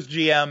 Lakers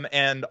GM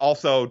and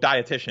also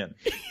dietitian.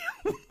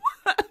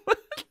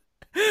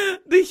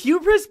 The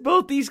hubris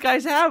both these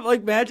guys have.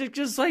 Like, Magic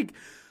just like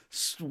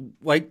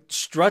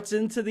struts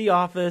into the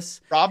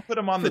office. Rob put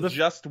him on the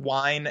just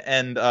wine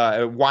and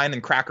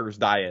crackers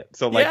diet.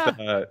 So like,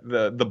 yeah,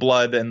 the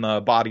blood and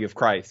the body of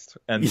Christ.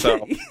 And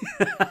so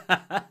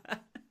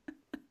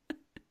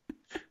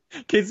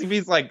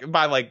KCP's like,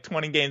 by like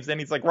 20 games in,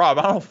 he's like, Rob,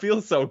 I don't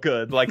feel so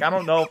good. Like, I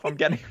don't know if I'm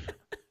getting.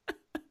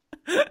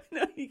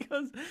 No, he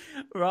goes,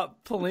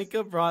 Rob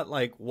Pelinka brought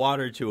like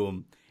water to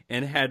him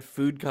and had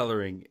food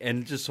coloring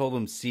and just told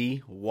him,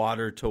 see,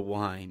 water to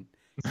wine.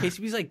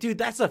 KCP's like, dude,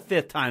 that's the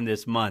 5th time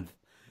this month.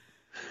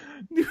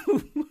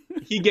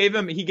 He gave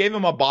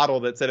him a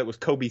bottle that said it was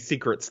Kobe's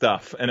secret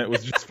stuff, and it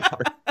was just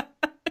water.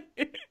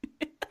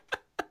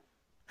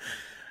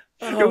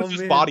 It was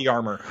just body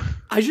armor.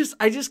 I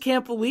just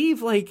can't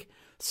believe, like,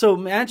 so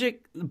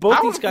Magic,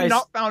 these guys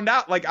not found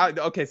out. Like,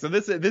 okay, so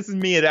this is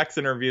me at X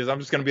interviews. I'm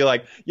just gonna be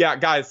like, yeah,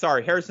 guys,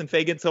 sorry, Harrison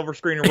Fagan, silver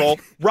screen and roll.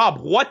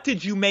 Rob, what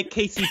did you make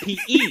KCP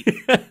eat?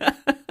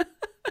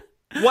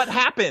 What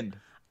happened?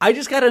 I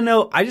just gotta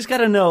know,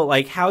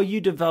 like, how you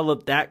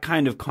develop that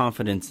kind of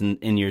confidence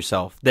in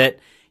yourself, that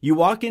you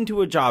walk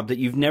into a job that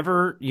you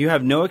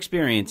have no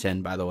experience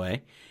in, by the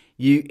way,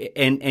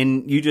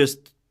 and you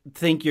just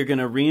think you're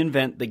gonna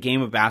reinvent the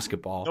game of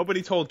basketball.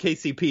 Nobody told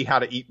KCP how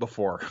to eat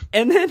before.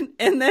 And then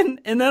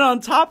on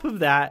top of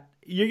that,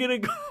 you're gonna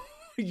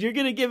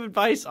give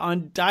advice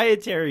on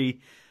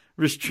dietary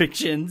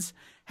restrictions,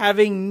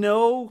 having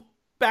no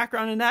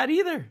background in that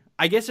either.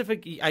 I guess if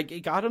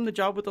it got him the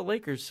job with the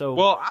Lakers, so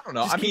well, I don't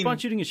know. Just keep on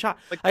shooting a shot.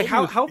 Like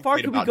how far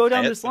can we go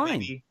down this line?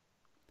 Maybe.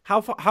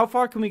 How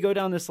far can we go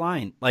down this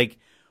line? Like,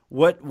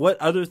 what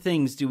other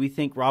things do we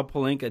think Rob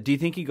Pelinka? Do you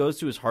think he goes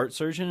to his heart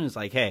surgeon and is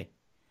like, hey,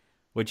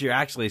 what you're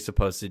actually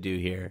supposed to do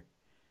here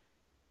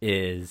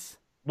is...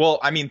 Well,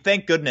 I mean,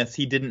 thank goodness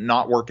he didn't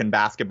not work in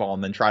basketball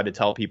and then try to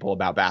tell people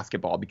about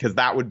basketball, because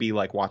that would be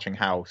like watching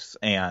House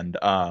and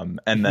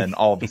then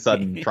all of a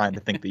sudden trying to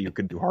think that you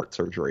could do heart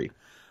surgery.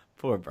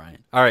 Poor Brian.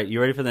 All right, you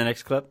ready for the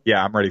next clip?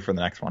 Yeah, I'm ready for the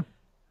next one.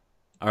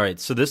 All right,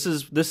 so this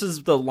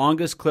is the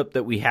longest clip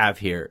that we have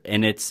here,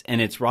 and it's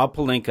Rob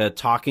Pelinka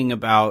talking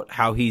about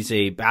how he's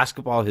a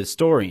basketball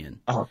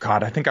historian. Oh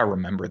God, I think I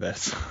remember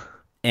this.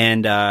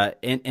 And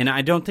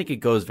I don't think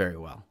it goes very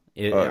well.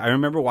 I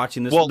remember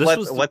watching this. Well,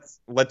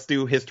 let's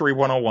do History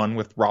 101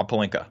 with Rob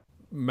Pelinka.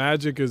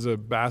 Magic is a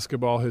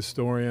basketball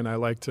historian. I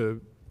like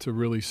to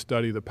really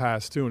study the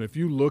past too. And if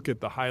you look at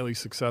the highly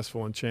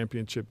successful and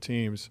championship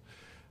teams,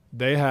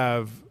 they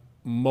have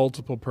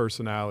multiple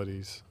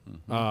personalities.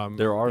 Mm-hmm.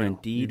 There are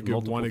indeed give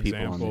multiple one people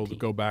example on the team. to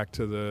go back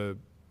to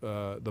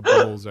the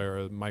Bulls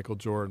era, Michael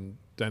Jordan,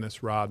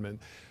 Dennis Rodman.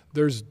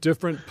 There's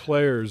different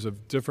players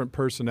of different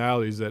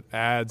personalities that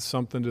add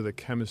something to the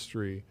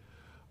chemistry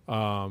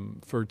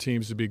for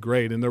teams to be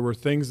great. And there were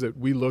things that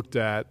we looked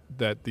at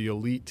that the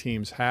elite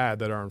teams had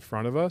that are in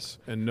front of us,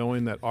 and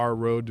knowing that our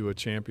road to a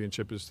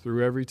championship is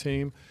through every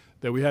team,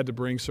 that we had to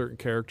bring certain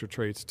character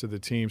traits to the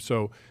team.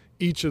 So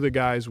each of the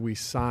guys we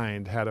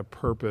signed had a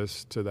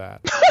purpose to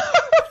that.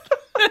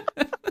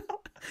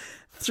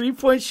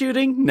 3-point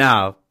shooting?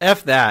 No.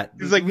 F that.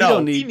 He's like,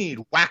 we need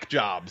whack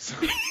jobs.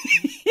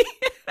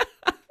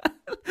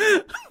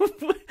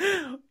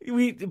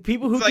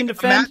 People who can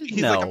defend.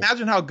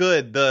 Imagine how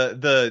good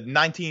the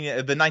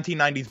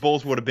 1990s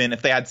Bulls would have been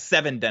if they had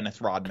 7 Dennis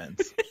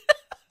Rodmans.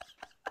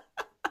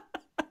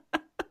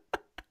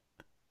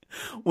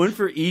 One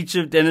for each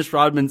of Dennis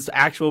Rodman's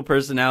actual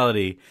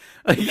personality.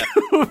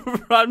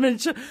 Rodman,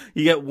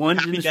 you get one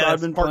Happy Dennis Dennis,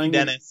 Rodman Party playing.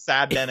 Dennis,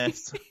 Sad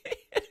Dennis,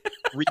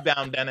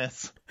 Rebound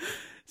Dennis.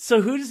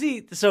 So who does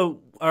he?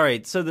 So all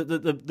right. So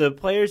the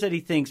players that he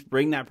thinks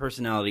bring that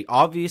personality,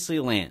 obviously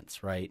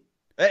Lance, right?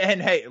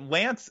 And hey,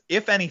 Lance,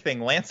 if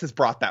anything, Lance has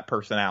brought that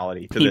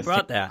personality to this team. He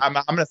brought that. I'm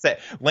going to say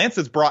Lance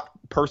has brought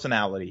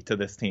personality to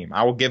this team.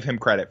 I will give him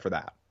credit for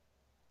that.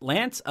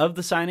 Lance of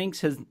the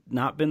signings has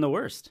not been the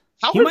worst.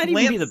 He might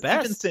even be the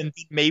best. Stevenson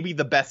maybe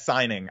the best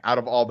signing out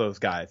of all those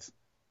guys.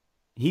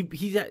 He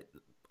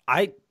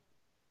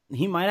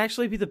might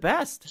actually be the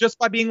best just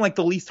by being like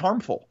the least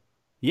harmful.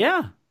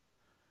 Yeah.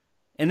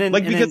 And then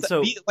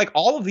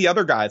all of the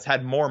other guys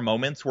had more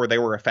moments where they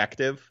were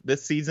effective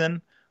this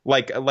season.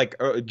 Like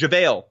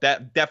JaVale,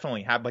 that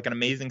definitely had like an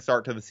amazing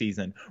start to the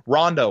season.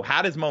 Rondo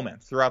had his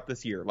moments throughout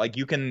this year. Like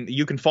you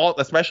can fault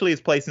especially his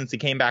play since he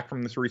came back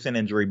from this recent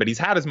injury, but he's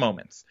had his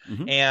moments.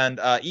 Mm-hmm. And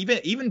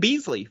even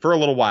Beasley for a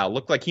little while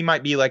looked like he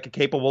might be like a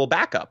capable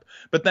backup.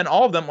 But then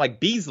all of them, like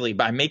Beasley,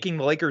 by making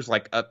the Lakers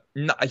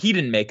he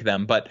didn't make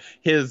them, but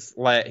his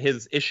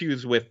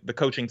issues with the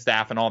coaching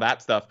staff and all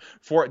that stuff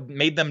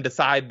made them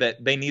decide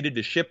that they needed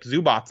to ship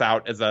Zubats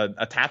out as an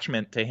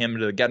attachment to him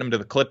to get him to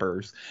the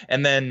Clippers.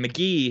 And then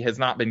McGee has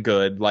not been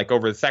good like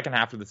over the second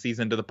half of the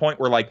season, to the point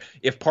where like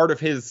if part of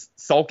his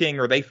sulking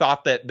or they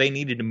thought that they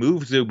needed to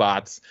move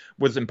Zubats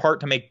was in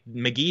part to make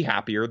McGee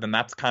happier, then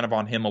that's kind of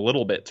on him a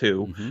little bit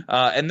too. Mm-hmm.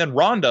 And then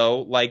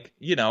Rondo,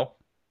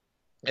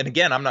 and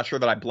again, I'm not sure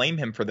that I blame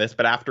him for this,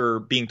 but after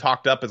being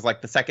talked up as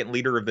like the second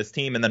leader of this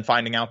team and then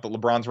finding out that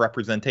LeBron's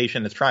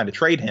representation is trying to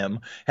trade him,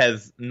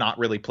 has not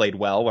really played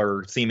well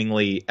or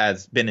seemingly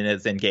has been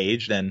as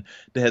engaged, and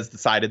has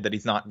decided that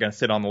he's not going to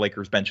sit on the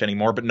Lakers bench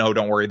anymore. But no,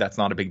 don't worry, that's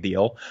not a big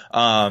deal.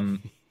 Like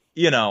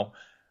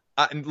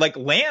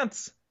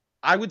Lance,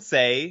 I would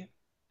say,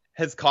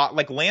 has caught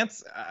like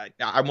Lance.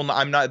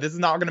 I'm not. This is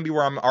not going to be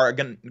where I'm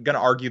going to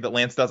argue that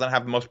Lance doesn't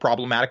have the most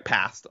problematic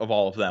past of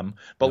all of them.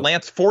 But nope.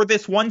 Lance, for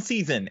this one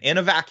season in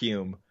a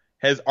vacuum,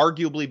 has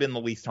arguably been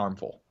the least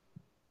harmful.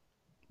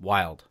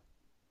 Wild.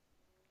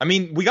 I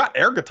mean, we got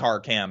air guitar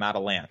cam out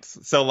of Lance,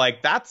 so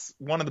like that's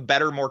one of the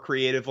better, more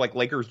creative like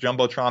Lakers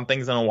jumbotron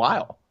things in a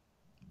while.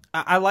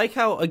 I like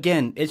how,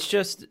 again, it's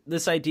just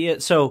this idea.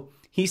 So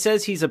he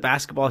says he's a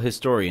basketball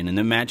historian, and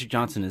then Magic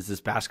Johnson is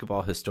this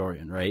basketball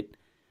historian, right?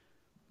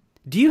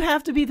 Do you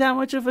have to be that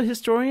much of a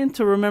historian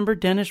to remember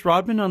Dennis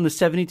Rodman on the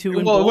 72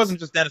 win Well, Bulls? It wasn't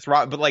just Dennis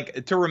Rodman, but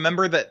like to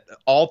remember that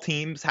all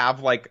teams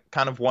have like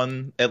kind of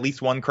at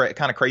least one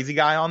kind of crazy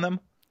guy on them.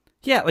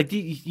 Yeah, like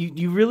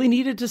you really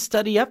needed to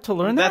study up to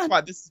learn that? That's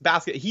why this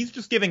is he's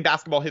just giving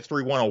basketball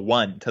history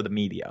 101 to the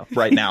media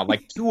right now.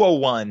 Like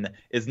 201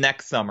 is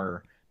next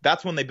summer.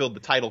 That's when they build the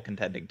title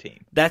contending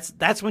team.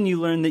 That's when you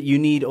learn that you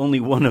need only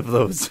one of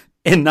those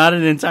and not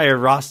an entire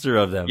roster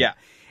of them. Yeah.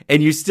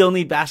 And you still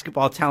need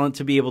basketball talent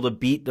to be able to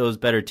beat those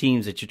better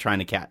teams that you're trying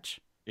to catch.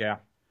 Yeah.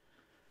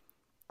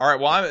 All right.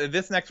 Well,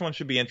 this next one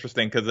should be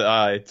interesting because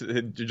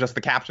just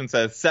the caption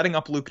says, setting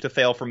up Luke to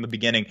fail from the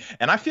beginning.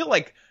 And I feel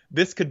like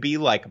this could be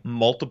like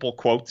multiple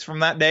quotes from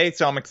that day.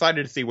 So I'm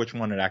excited to see which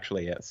one it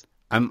actually is.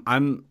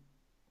 I'm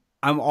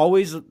I'm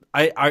always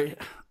I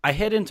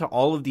head into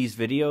all of these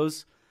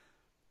videos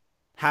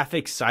half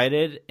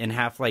excited and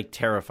half like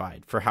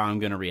terrified for how I'm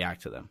going to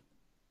react to them.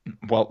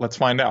 Well, let's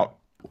find out.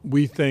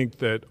 We think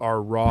that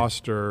our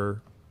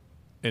roster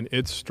and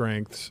its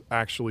strengths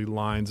actually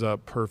lines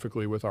up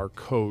perfectly with our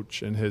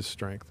coach and his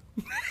strength.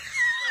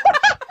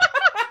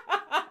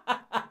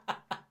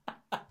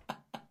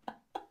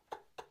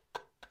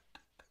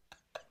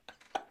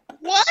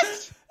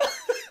 What?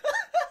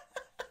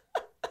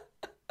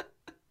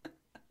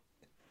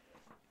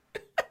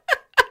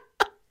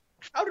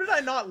 How did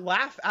I not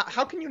laugh?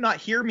 How can you not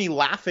hear me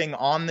laughing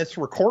on this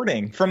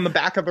recording from the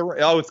back of the room?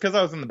 Oh, it's because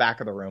I was in the back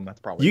of the room.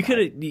 That's probably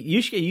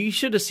you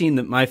should have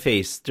seen my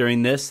face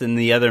during this and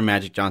the other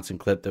Magic Johnson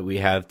clip that we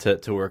have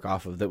to work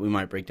off of that we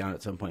might break down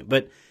at some point.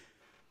 But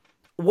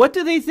what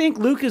do they think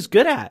Luke is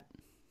good at?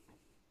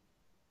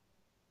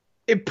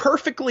 It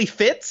perfectly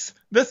fits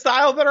the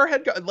style that our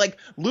head coach, like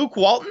Luke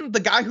Walton, the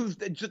guy who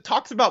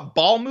talks about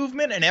ball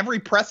movement in every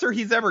presser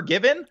he's ever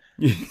given.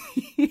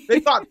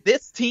 They thought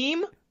this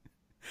team.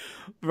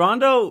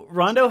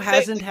 Rondo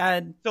hasn't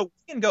had. So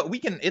we can go.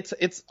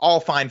 It's all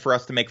fine for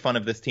us to make fun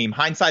of this team.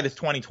 Hindsight is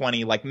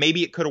 20/20. Like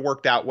maybe it could have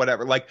worked out.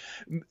 Whatever. Like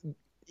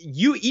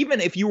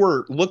even if you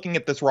were looking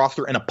at this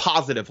roster in a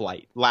positive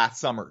light last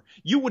summer,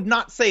 you would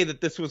not say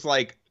that this was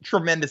like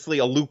tremendously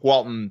a Luke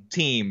Walton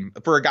team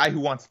for a guy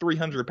who wants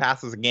 300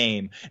 passes a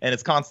game and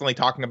is constantly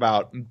talking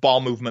about ball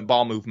movement.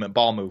 And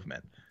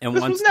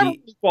this was never a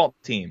Luke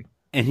Walton team.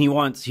 And he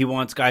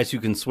wants guys who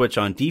can switch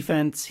on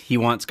defense. He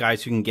wants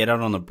guys who can get out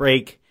on the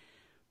break.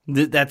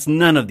 That's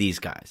none of these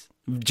guys.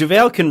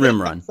 JaVale can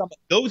rim run.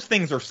 Those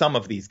things are some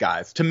of these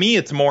guys. To me,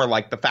 it's more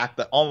like the fact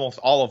that almost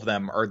all of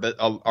them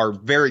are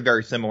very,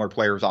 very similar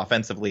players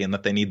offensively and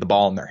that they need the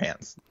ball in their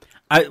hands.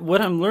 What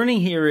I'm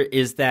learning here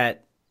is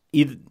that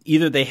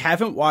either they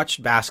haven't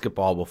watched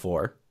basketball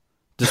before,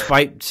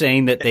 despite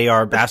saying that they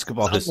are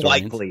basketball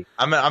historians. Unlikely.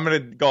 I'm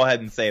going to go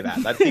ahead and say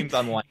that. That seems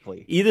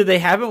unlikely. Either they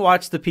haven't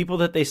watched the people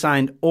that they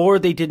signed or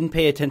they didn't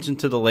pay attention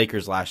to the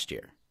Lakers last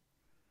year.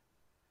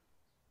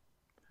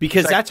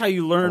 Because that's how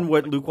you learn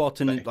what Luke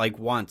Walton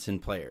wants in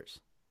players.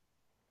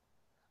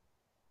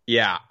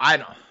 Yeah, I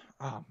don't.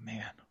 Oh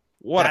man,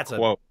 what a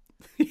quote!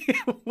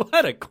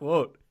 What a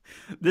quote!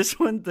 This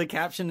one, the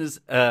caption is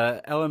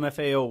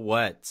LMFAO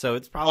what? So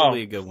it's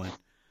probably a good one.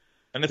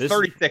 And it's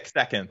 36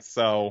 seconds.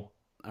 So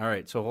all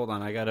right, so hold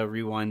on, I gotta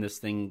rewind this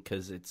thing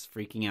because it's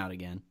freaking out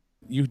again.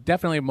 You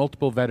definitely have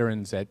multiple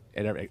veterans at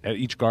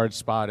each guard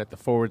spot, at the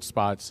forward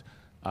spots,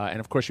 and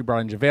of course you brought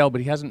in JaVale,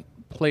 but he hasn't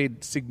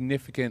played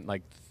significant,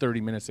 like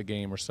 30 minutes a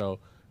game or so,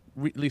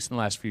 at least in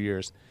the last few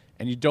years.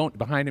 And you don't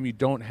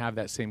have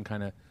that same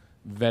kind of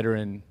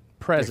veteran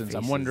presence.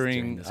 I'm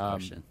wondering,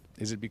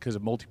 is it because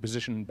of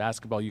multi-position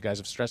basketball? You guys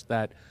have stressed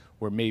that,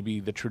 where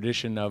maybe the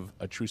tradition of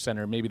a true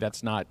center, maybe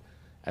that's not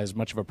as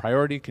much of a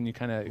priority. Can you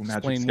kind of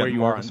explain where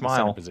you are in the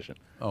center position?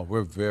 Oh,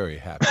 we're very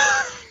happy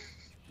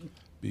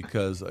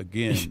because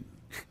again,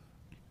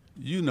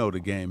 you know the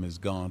game has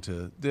gone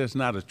to, there's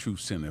not a true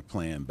center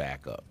playing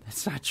backup.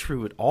 That's not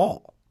true at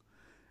all.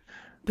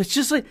 But it's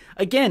just like,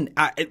 again,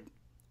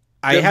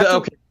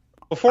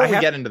 Before we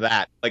get into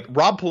that, like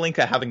Rob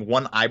Pelinka having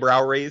one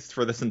eyebrow raised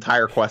for this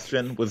entire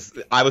question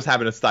I was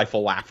having to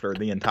stifle laughter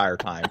the entire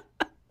time.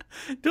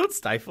 Don't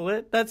stifle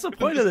it. That's the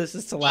point of this,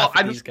 is to laugh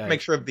at these guys. I just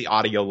make sure of the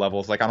audio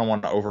levels. Like I don't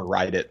want to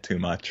override it too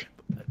much.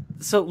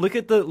 So look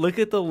at the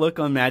look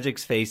on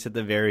Magic's face at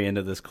the very end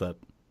of this clip.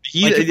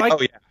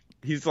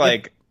 He's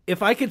like,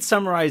 if I could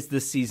summarize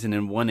this season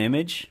in one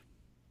image,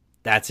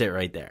 that's it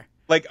right there.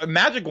 Like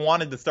Magic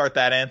wanted to start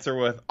that answer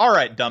with, "All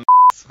right, dumb."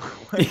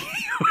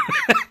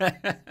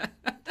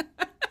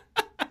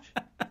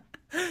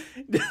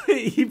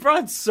 He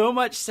brought so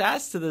much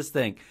sass to this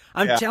thing.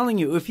 I'm telling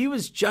you, if he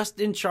was just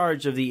in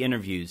charge of the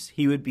interviews,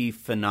 he would be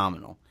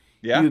phenomenal.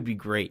 Yeah. He would be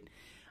great.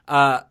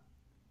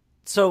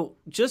 So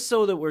just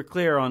so that we're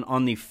clear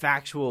on the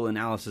factual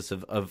analysis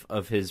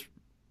of his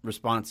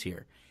response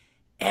here,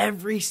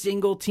 every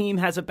single team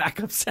has a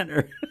backup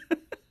center.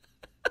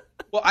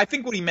 Well, I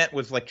think what he meant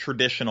was like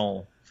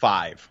traditional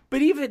five.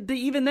 But even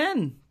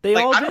then, they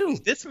all do.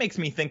 This makes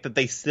me think that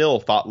they still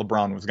thought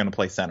LeBron was going to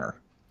play center.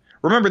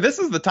 Remember, this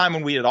is the time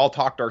when we had all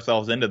talked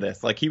ourselves into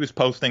this. Like, he was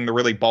posting the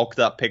really bulked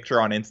up picture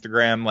on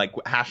Instagram, like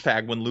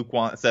hashtag when Luke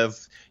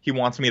says he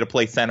wants me to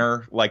play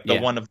center, like the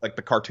one of like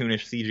the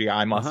cartoonish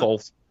CGI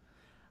muscles.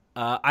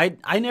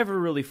 I never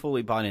really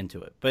fully bought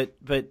into it,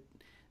 but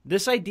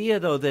this idea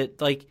though that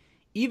like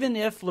even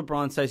if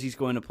LeBron says he's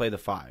going to play the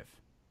five,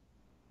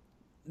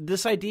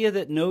 this idea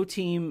that no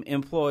team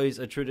employs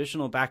a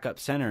traditional backup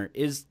center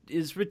is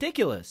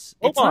ridiculous.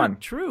 It's not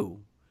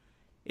true.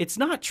 It's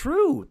not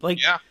true. Like.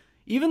 Yeah.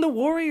 Even the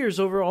Warriors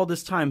over all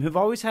this time have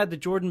always had the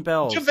Jordan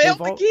Bells. JaVale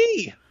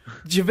McGee.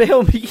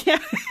 JaVale McGee.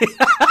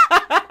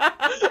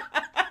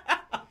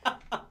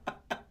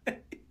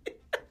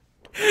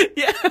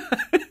 Yeah.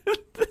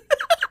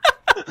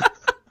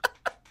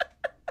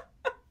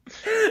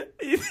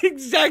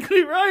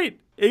 Exactly right.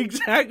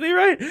 Exactly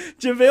right.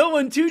 JaVale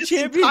won 2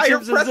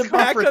 championships as a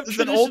backup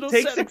traditional old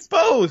takes center.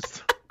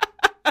 Exposed.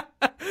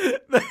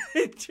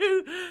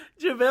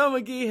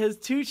 JaVale McGee has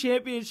 2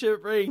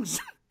 championship rings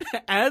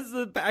as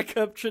the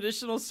backup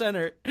traditional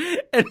center,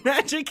 and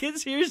Magic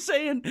is here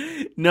saying,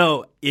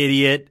 "No,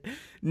 idiot,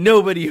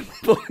 nobody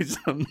employs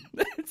him."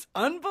 That's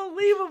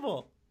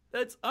unbelievable.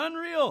 That's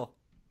unreal.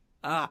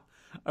 All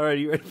right,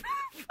 you ready?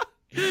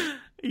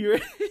 You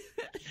ready?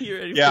 You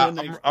ready? Yeah, for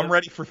the next I'm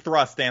ready for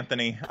thrust,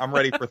 Anthony. I'm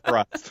ready for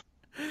thrust.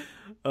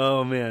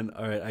 Oh man!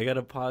 All right, I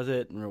gotta pause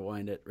it and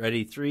rewind it.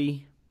 Ready?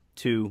 3,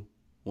 2,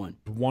 1.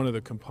 One of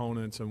the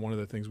components and one of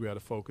the things we had to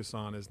focus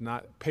on is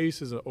not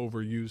pace is an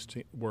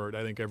overused word.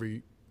 I think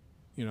every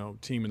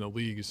team in the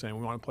league is saying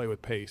we want to play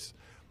with pace.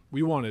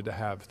 We wanted to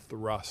have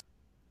thrust.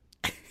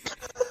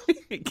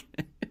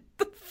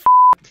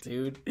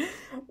 Dude,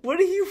 what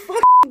are you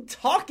fucking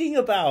talking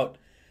about?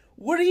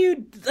 What are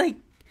you like?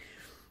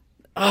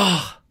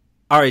 Ah.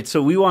 All right,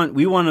 so we want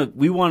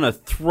to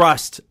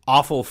thrust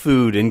awful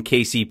food in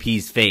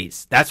KCP's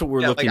face. That's what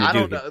we're looking to do. I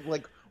don't know,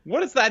 like, what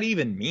does that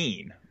even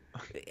mean?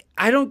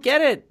 I don't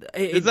get it.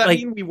 Does that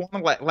mean we want to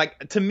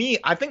like? To me,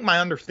 I think my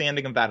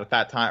understanding of that at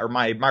that time, or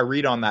my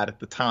read on that at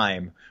the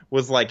time,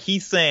 was like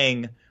he's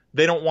saying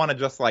they don't want to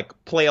just like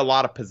play a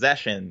lot of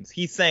possessions.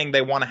 He's saying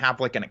they want to have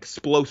like an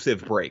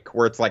explosive break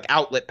where it's like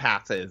outlet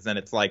passes and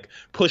it's like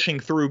pushing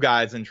through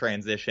guys in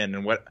transition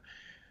and what.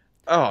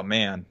 Oh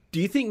man! Do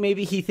you think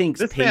maybe he thinks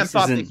this pace man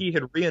thought isn't... that he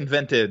had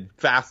reinvented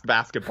fast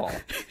basketball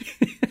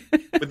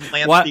with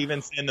Lance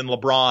Stevenson and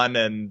LeBron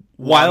and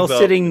while Lonzo.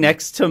 Sitting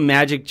next to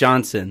Magic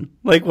Johnson,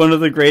 like one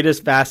of the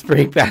greatest fast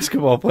break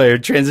basketball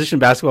players, transition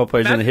basketball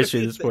players in the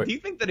history of the sport? Do you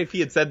think that if he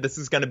had said this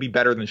is going to be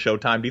better than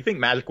Showtime, do you think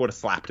Magic would have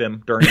slapped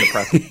him during the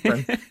press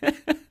conference?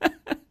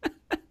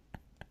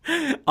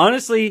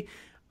 Honestly,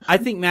 I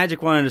think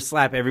Magic wanted to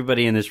slap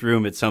everybody in this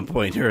room at some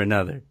point or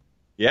another.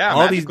 Yeah, all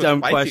Magic these was dumb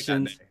spicy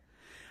questions.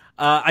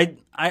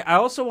 I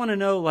also want to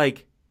know,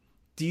 like,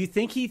 do you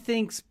think he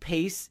thinks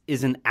PACE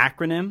is an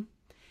acronym,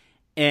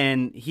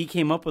 and he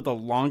came up with a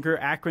longer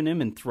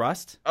acronym in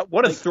thrust?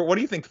 What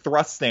do you think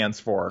thrust stands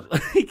for?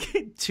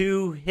 Like,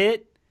 to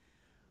hit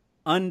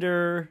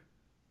under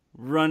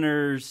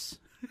runners.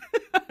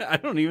 I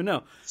don't even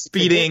know.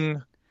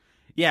 Speeding.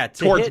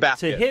 Towards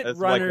basket. To hit That's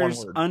like runners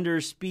one word.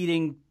 under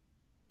speeding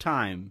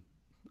time.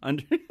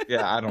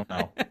 Yeah, I don't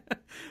know.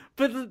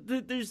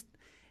 But there's.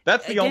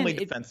 That's the Again, only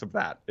defense of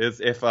that is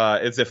if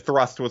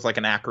thrust was like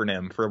an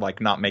acronym for like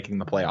not making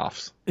the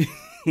playoffs.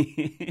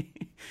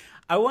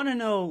 I want to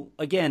know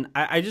again.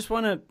 I just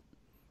want to.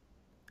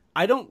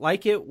 I don't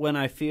like it when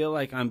I feel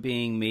like I'm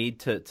being made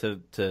to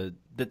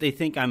that they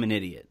think I'm an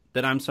idiot,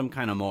 that I'm some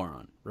kind of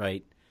moron,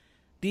 right?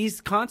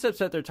 These concepts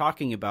that they're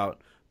talking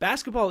about,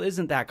 basketball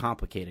isn't that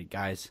complicated,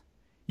 guys.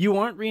 You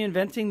aren't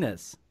reinventing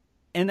this.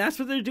 And that's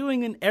what they're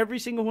doing in every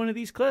single one of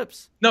these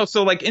clips. No,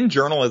 so like in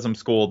journalism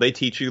school, they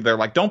teach you, they're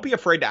like, don't be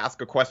afraid to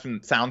ask a question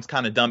that sounds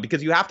kind of dumb,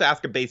 because you have to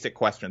ask a basic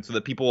question so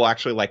that people will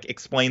actually like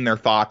explain their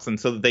thoughts, and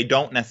so that they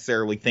don't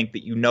necessarily think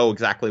that you know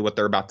exactly what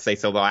they're about to say,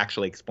 so they'll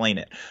actually explain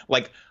it.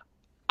 Like,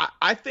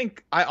 I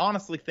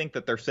honestly think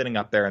that they're sitting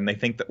up there and they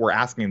think that we're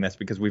asking this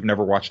because we've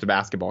never watched a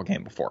basketball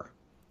game before.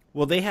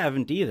 Well, they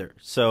haven't either.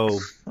 So,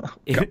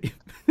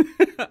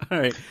 all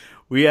right.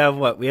 We have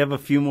what? We have a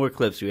few more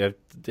clips.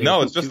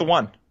 It's just the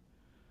one.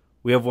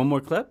 We have one more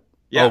clip?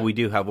 Yeah. Oh, we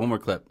do have one more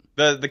clip.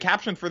 The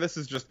caption for this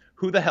is just,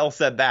 who the hell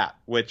said that?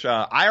 Which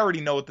I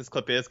already know what this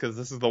clip is because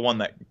this is the one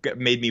that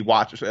made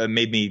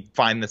me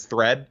find this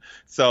thread.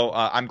 So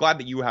I'm glad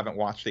that you haven't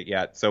watched it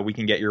yet, so we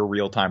can get your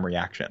real-time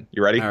reaction.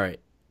 You ready? All right.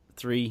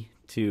 3,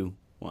 2,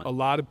 1. A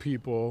lot of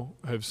people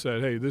have said,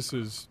 hey, this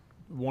is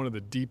one of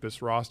the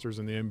deepest rosters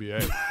in the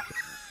NBA.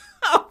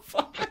 Oh,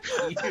 fuck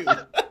you.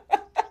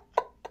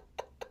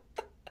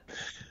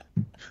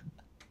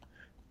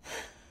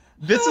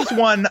 This is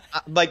one,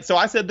 so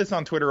I said this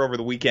on Twitter over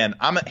the weekend.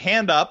 I'm a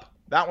hand up.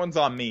 That one's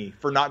on me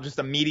for not just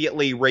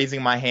immediately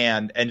raising my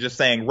hand and just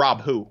saying,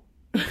 Rob, who?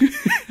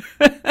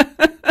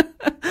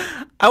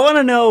 I want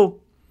to know,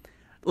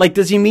 like,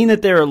 does he mean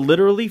that there are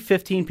literally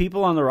 15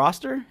 people on the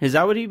roster? Is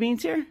that what he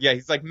means here? Yeah,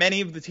 he's like,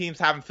 many of the teams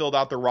haven't filled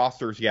out their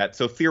rosters yet,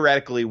 so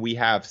theoretically we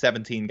have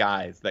 17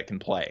 guys that can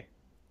play.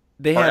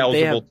 They are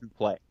eligible to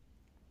play.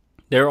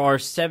 There are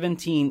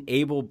 17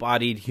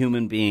 able-bodied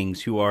human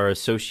beings who are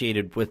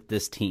associated with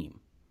this team.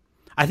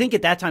 I think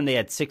at that time they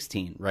had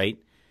 16, right?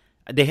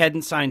 They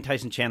hadn't signed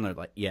Tyson Chandler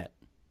yet.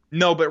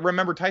 No, but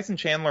remember, Tyson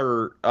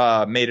Chandler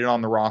made it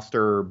on the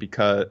roster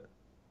because...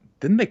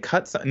 Didn't they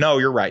cut... No,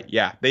 you're right.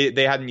 Yeah, they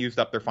hadn't used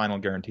up their final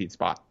guaranteed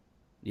spot.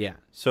 Yeah.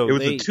 So it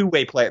was a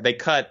two-way player. They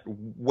cut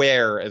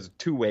Ware as a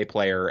two-way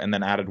player and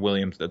then added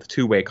Williams to the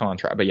two-way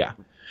contract. But yeah.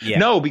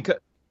 No, because...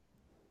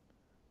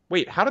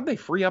 Wait, how did they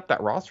free up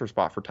that roster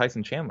spot for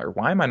Tyson Chandler?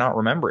 Why am I not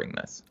remembering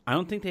this? I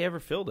don't think they ever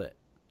filled it.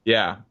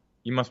 Yeah,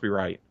 you must be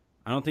right.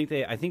 I think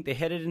they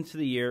headed into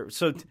the year.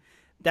 So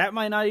that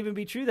might not even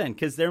be true then,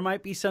 because there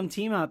might be some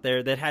team out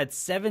there that had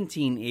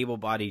 17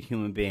 able-bodied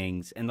human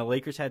beings, and the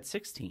Lakers had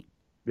 16.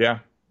 Yeah.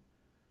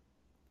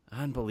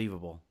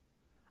 Unbelievable.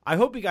 I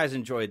hope you guys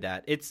enjoyed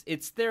that. It's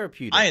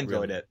therapeutic. I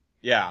enjoyed really. it.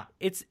 Yeah.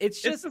 It's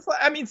just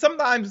I mean,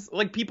 sometimes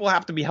like people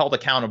have to be held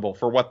accountable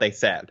for what they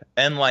said.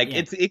 And like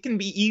it can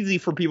be easy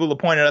for people to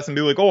point at us and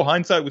be like, "Oh,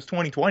 hindsight was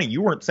 2020.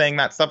 You weren't saying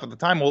that stuff at the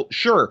time." Well,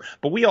 sure,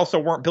 but we also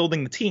weren't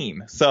building the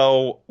team.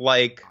 So,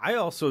 like, I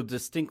also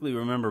distinctly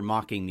remember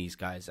mocking these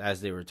guys as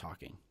they were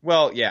talking.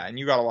 well, yeah, and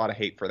you got a lot of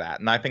hate for that.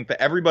 And I think that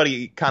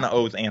everybody kind of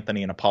owes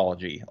Anthony an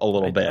apology a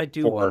little bit. I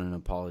do want an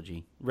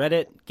apology.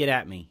 Reddit, get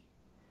at me.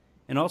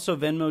 And also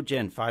Venmo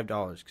Jen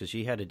 $5 because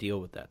she had to deal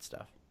with that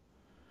stuff.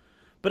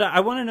 But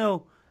I want to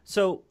know,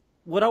 so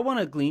what I want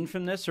to glean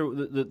from this, or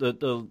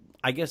the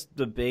I guess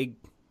the big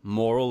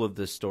moral of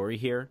this story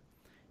here,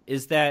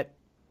 is that,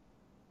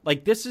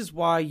 like, this is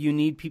why you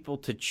need people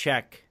to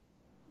check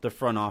the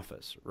front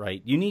office,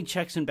 right? You need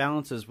checks and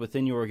balances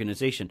within your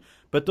organization.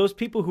 But those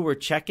people who are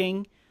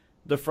checking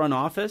the front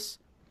office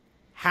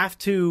have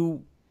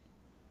to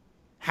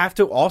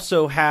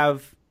also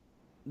have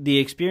the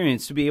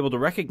experience to be able to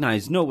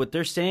recognize, no, what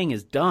they're saying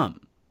is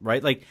dumb.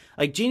 Right, like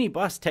Jeannie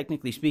Buss,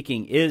 technically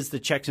speaking, is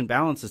the checks and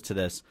balances to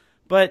this.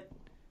 But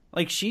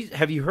like,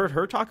 have you heard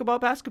her talk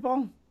about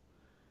basketball?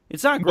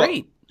 It's not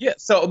great. Well, yeah,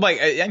 so like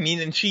I mean,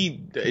 and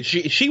she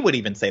would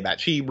even say that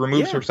she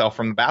removes herself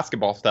from the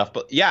basketball stuff.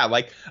 But yeah,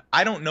 like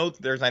I don't know if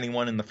there's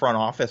anyone in the front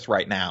office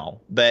right now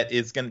that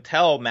is going to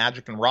tell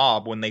Magic and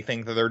Rob when they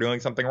think that they're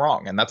doing something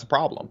wrong, and that's a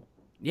problem.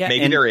 Yeah,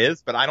 maybe there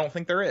is, but I don't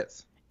think there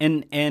is.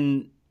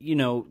 And you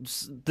know,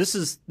 this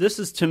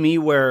is to me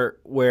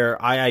where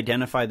I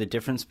identify the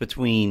difference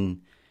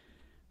between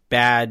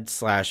bad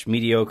 /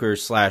 mediocre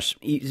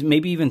 /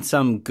 maybe even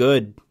some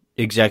good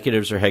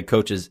executives or head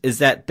coaches, is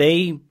that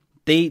they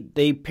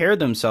pair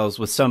themselves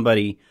with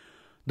somebody,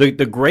 the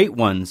great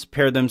ones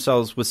pair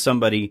themselves with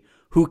somebody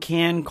who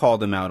can call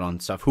them out on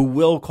stuff, who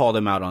will call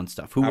them out on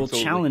stuff, who will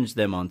challenge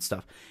them on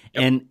stuff.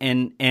 Yep.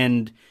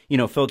 And you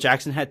know, Phil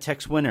Jackson had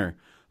Tex Winter.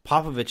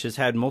 Popovich has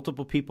had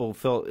multiple people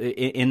fill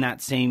in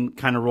that same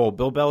kind of role.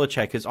 Bill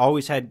Belichick has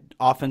always had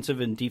offensive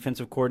and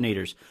defensive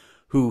coordinators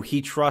who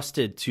he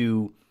trusted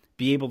to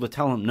be able to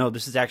tell him, no,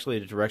 this is actually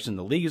the direction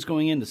the league is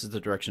going in. This is the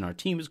direction our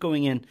team is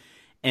going in.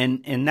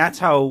 And that's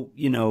how,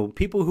 you know,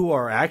 people who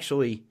are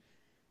actually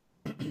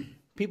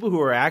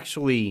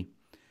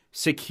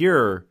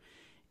secure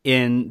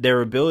in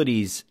their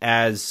abilities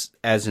as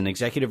an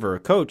executive or a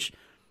coach,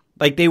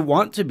 like, they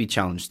want to be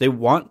challenged. They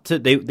want to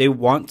get smarter at this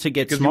stuff.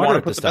 Because you want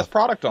to put the best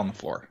product on the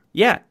floor.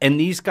 Yeah, and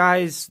these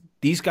guys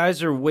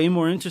are way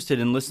more interested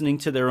in listening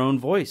to their own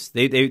voice.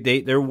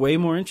 They're way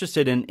more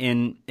interested in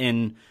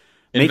making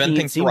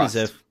it seem thrust.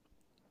 As if,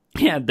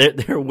 yeah,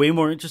 they're way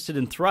more interested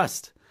in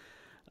thrust.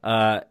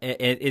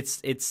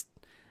 It's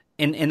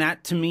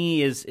that to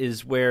me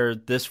is where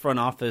this front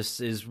office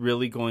is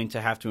really going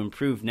to have to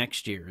improve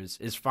next year.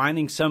 Is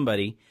finding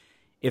somebody,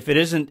 if it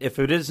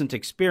isn't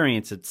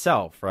experience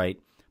itself, right?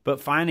 But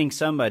finding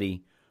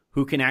somebody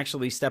who can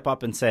actually step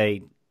up and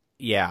say,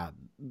 yeah,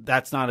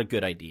 that's not a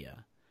good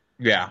idea.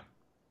 Yeah.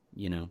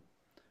 You know,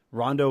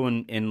 Rondo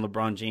and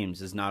LeBron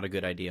James is not a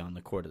good idea on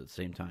the court at the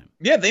same time.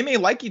 Yeah, they may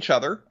like each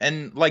other,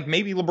 and like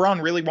maybe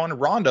LeBron really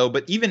wanted Rondo,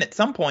 but even at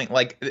some point,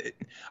 like,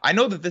 I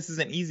know that this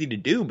isn't easy to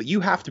do, but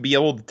you have to be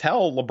able to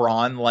tell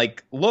LeBron,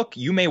 like, look,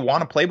 you may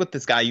want to play with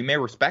this guy, you may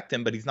respect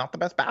him, but he's not the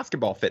best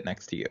basketball fit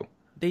next to you.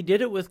 They did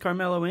it with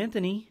Carmelo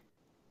Anthony.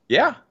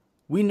 Yeah.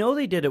 We know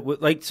they did it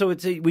with, like, so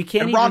we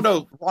can't.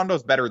 And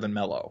Rondo's better than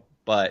Melo,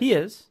 but he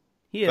is.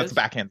 That's a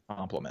backhand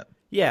compliment.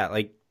 Yeah,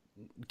 like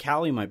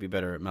Callie might be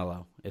better at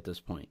Melo at this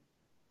point.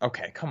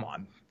 Okay, come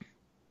on.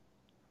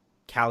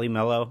 Callie,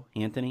 Melo,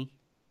 Anthony.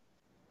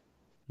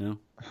 No.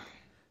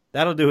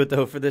 That'll do it,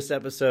 though, for this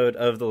episode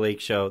of The Lake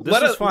Show. This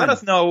was fun. Let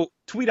us know.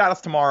 Tweet at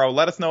us tomorrow.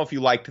 Let us know if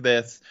you liked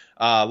this.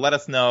 Let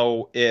us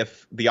know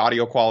if the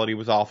audio quality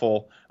was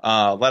awful.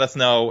 Let us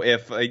know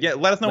if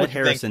let us know what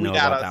Harrison you think.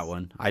 Know about that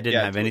one. I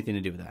didn't have anything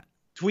to do with that.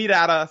 Tweet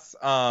at us.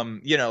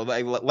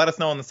 Let us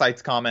know in the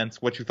site's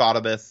comments what you thought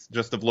of this,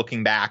 just of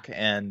looking back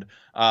and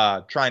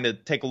trying to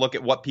take a look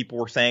at what people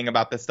were saying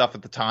about this stuff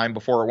at the time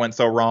before it went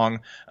so wrong.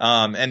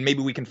 And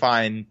maybe we can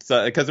find,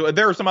 because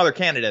there are some other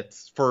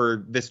candidates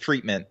for this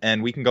treatment,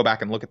 and we can go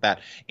back and look at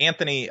that.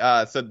 Anthony,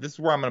 so this is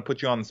where I'm going to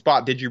put you on the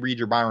spot. Did you read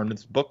your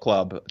Byron's book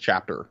club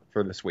chapter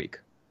for this week?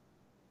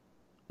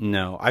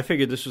 No, I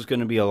figured this was going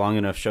to be a long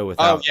enough show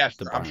without. Oh, yeah,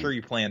 I'm sure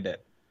you planned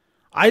it.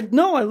 I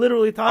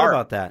literally thought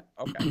about that.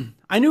 Okay.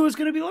 I knew it was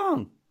going to be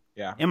long.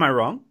 Yeah. Am I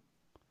wrong?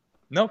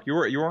 No, you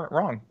weren't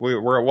wrong.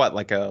 We're at what,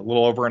 like a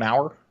little over an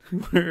hour?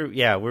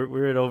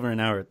 We're at over an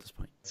hour at this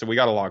point. So we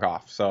got to log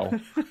off. So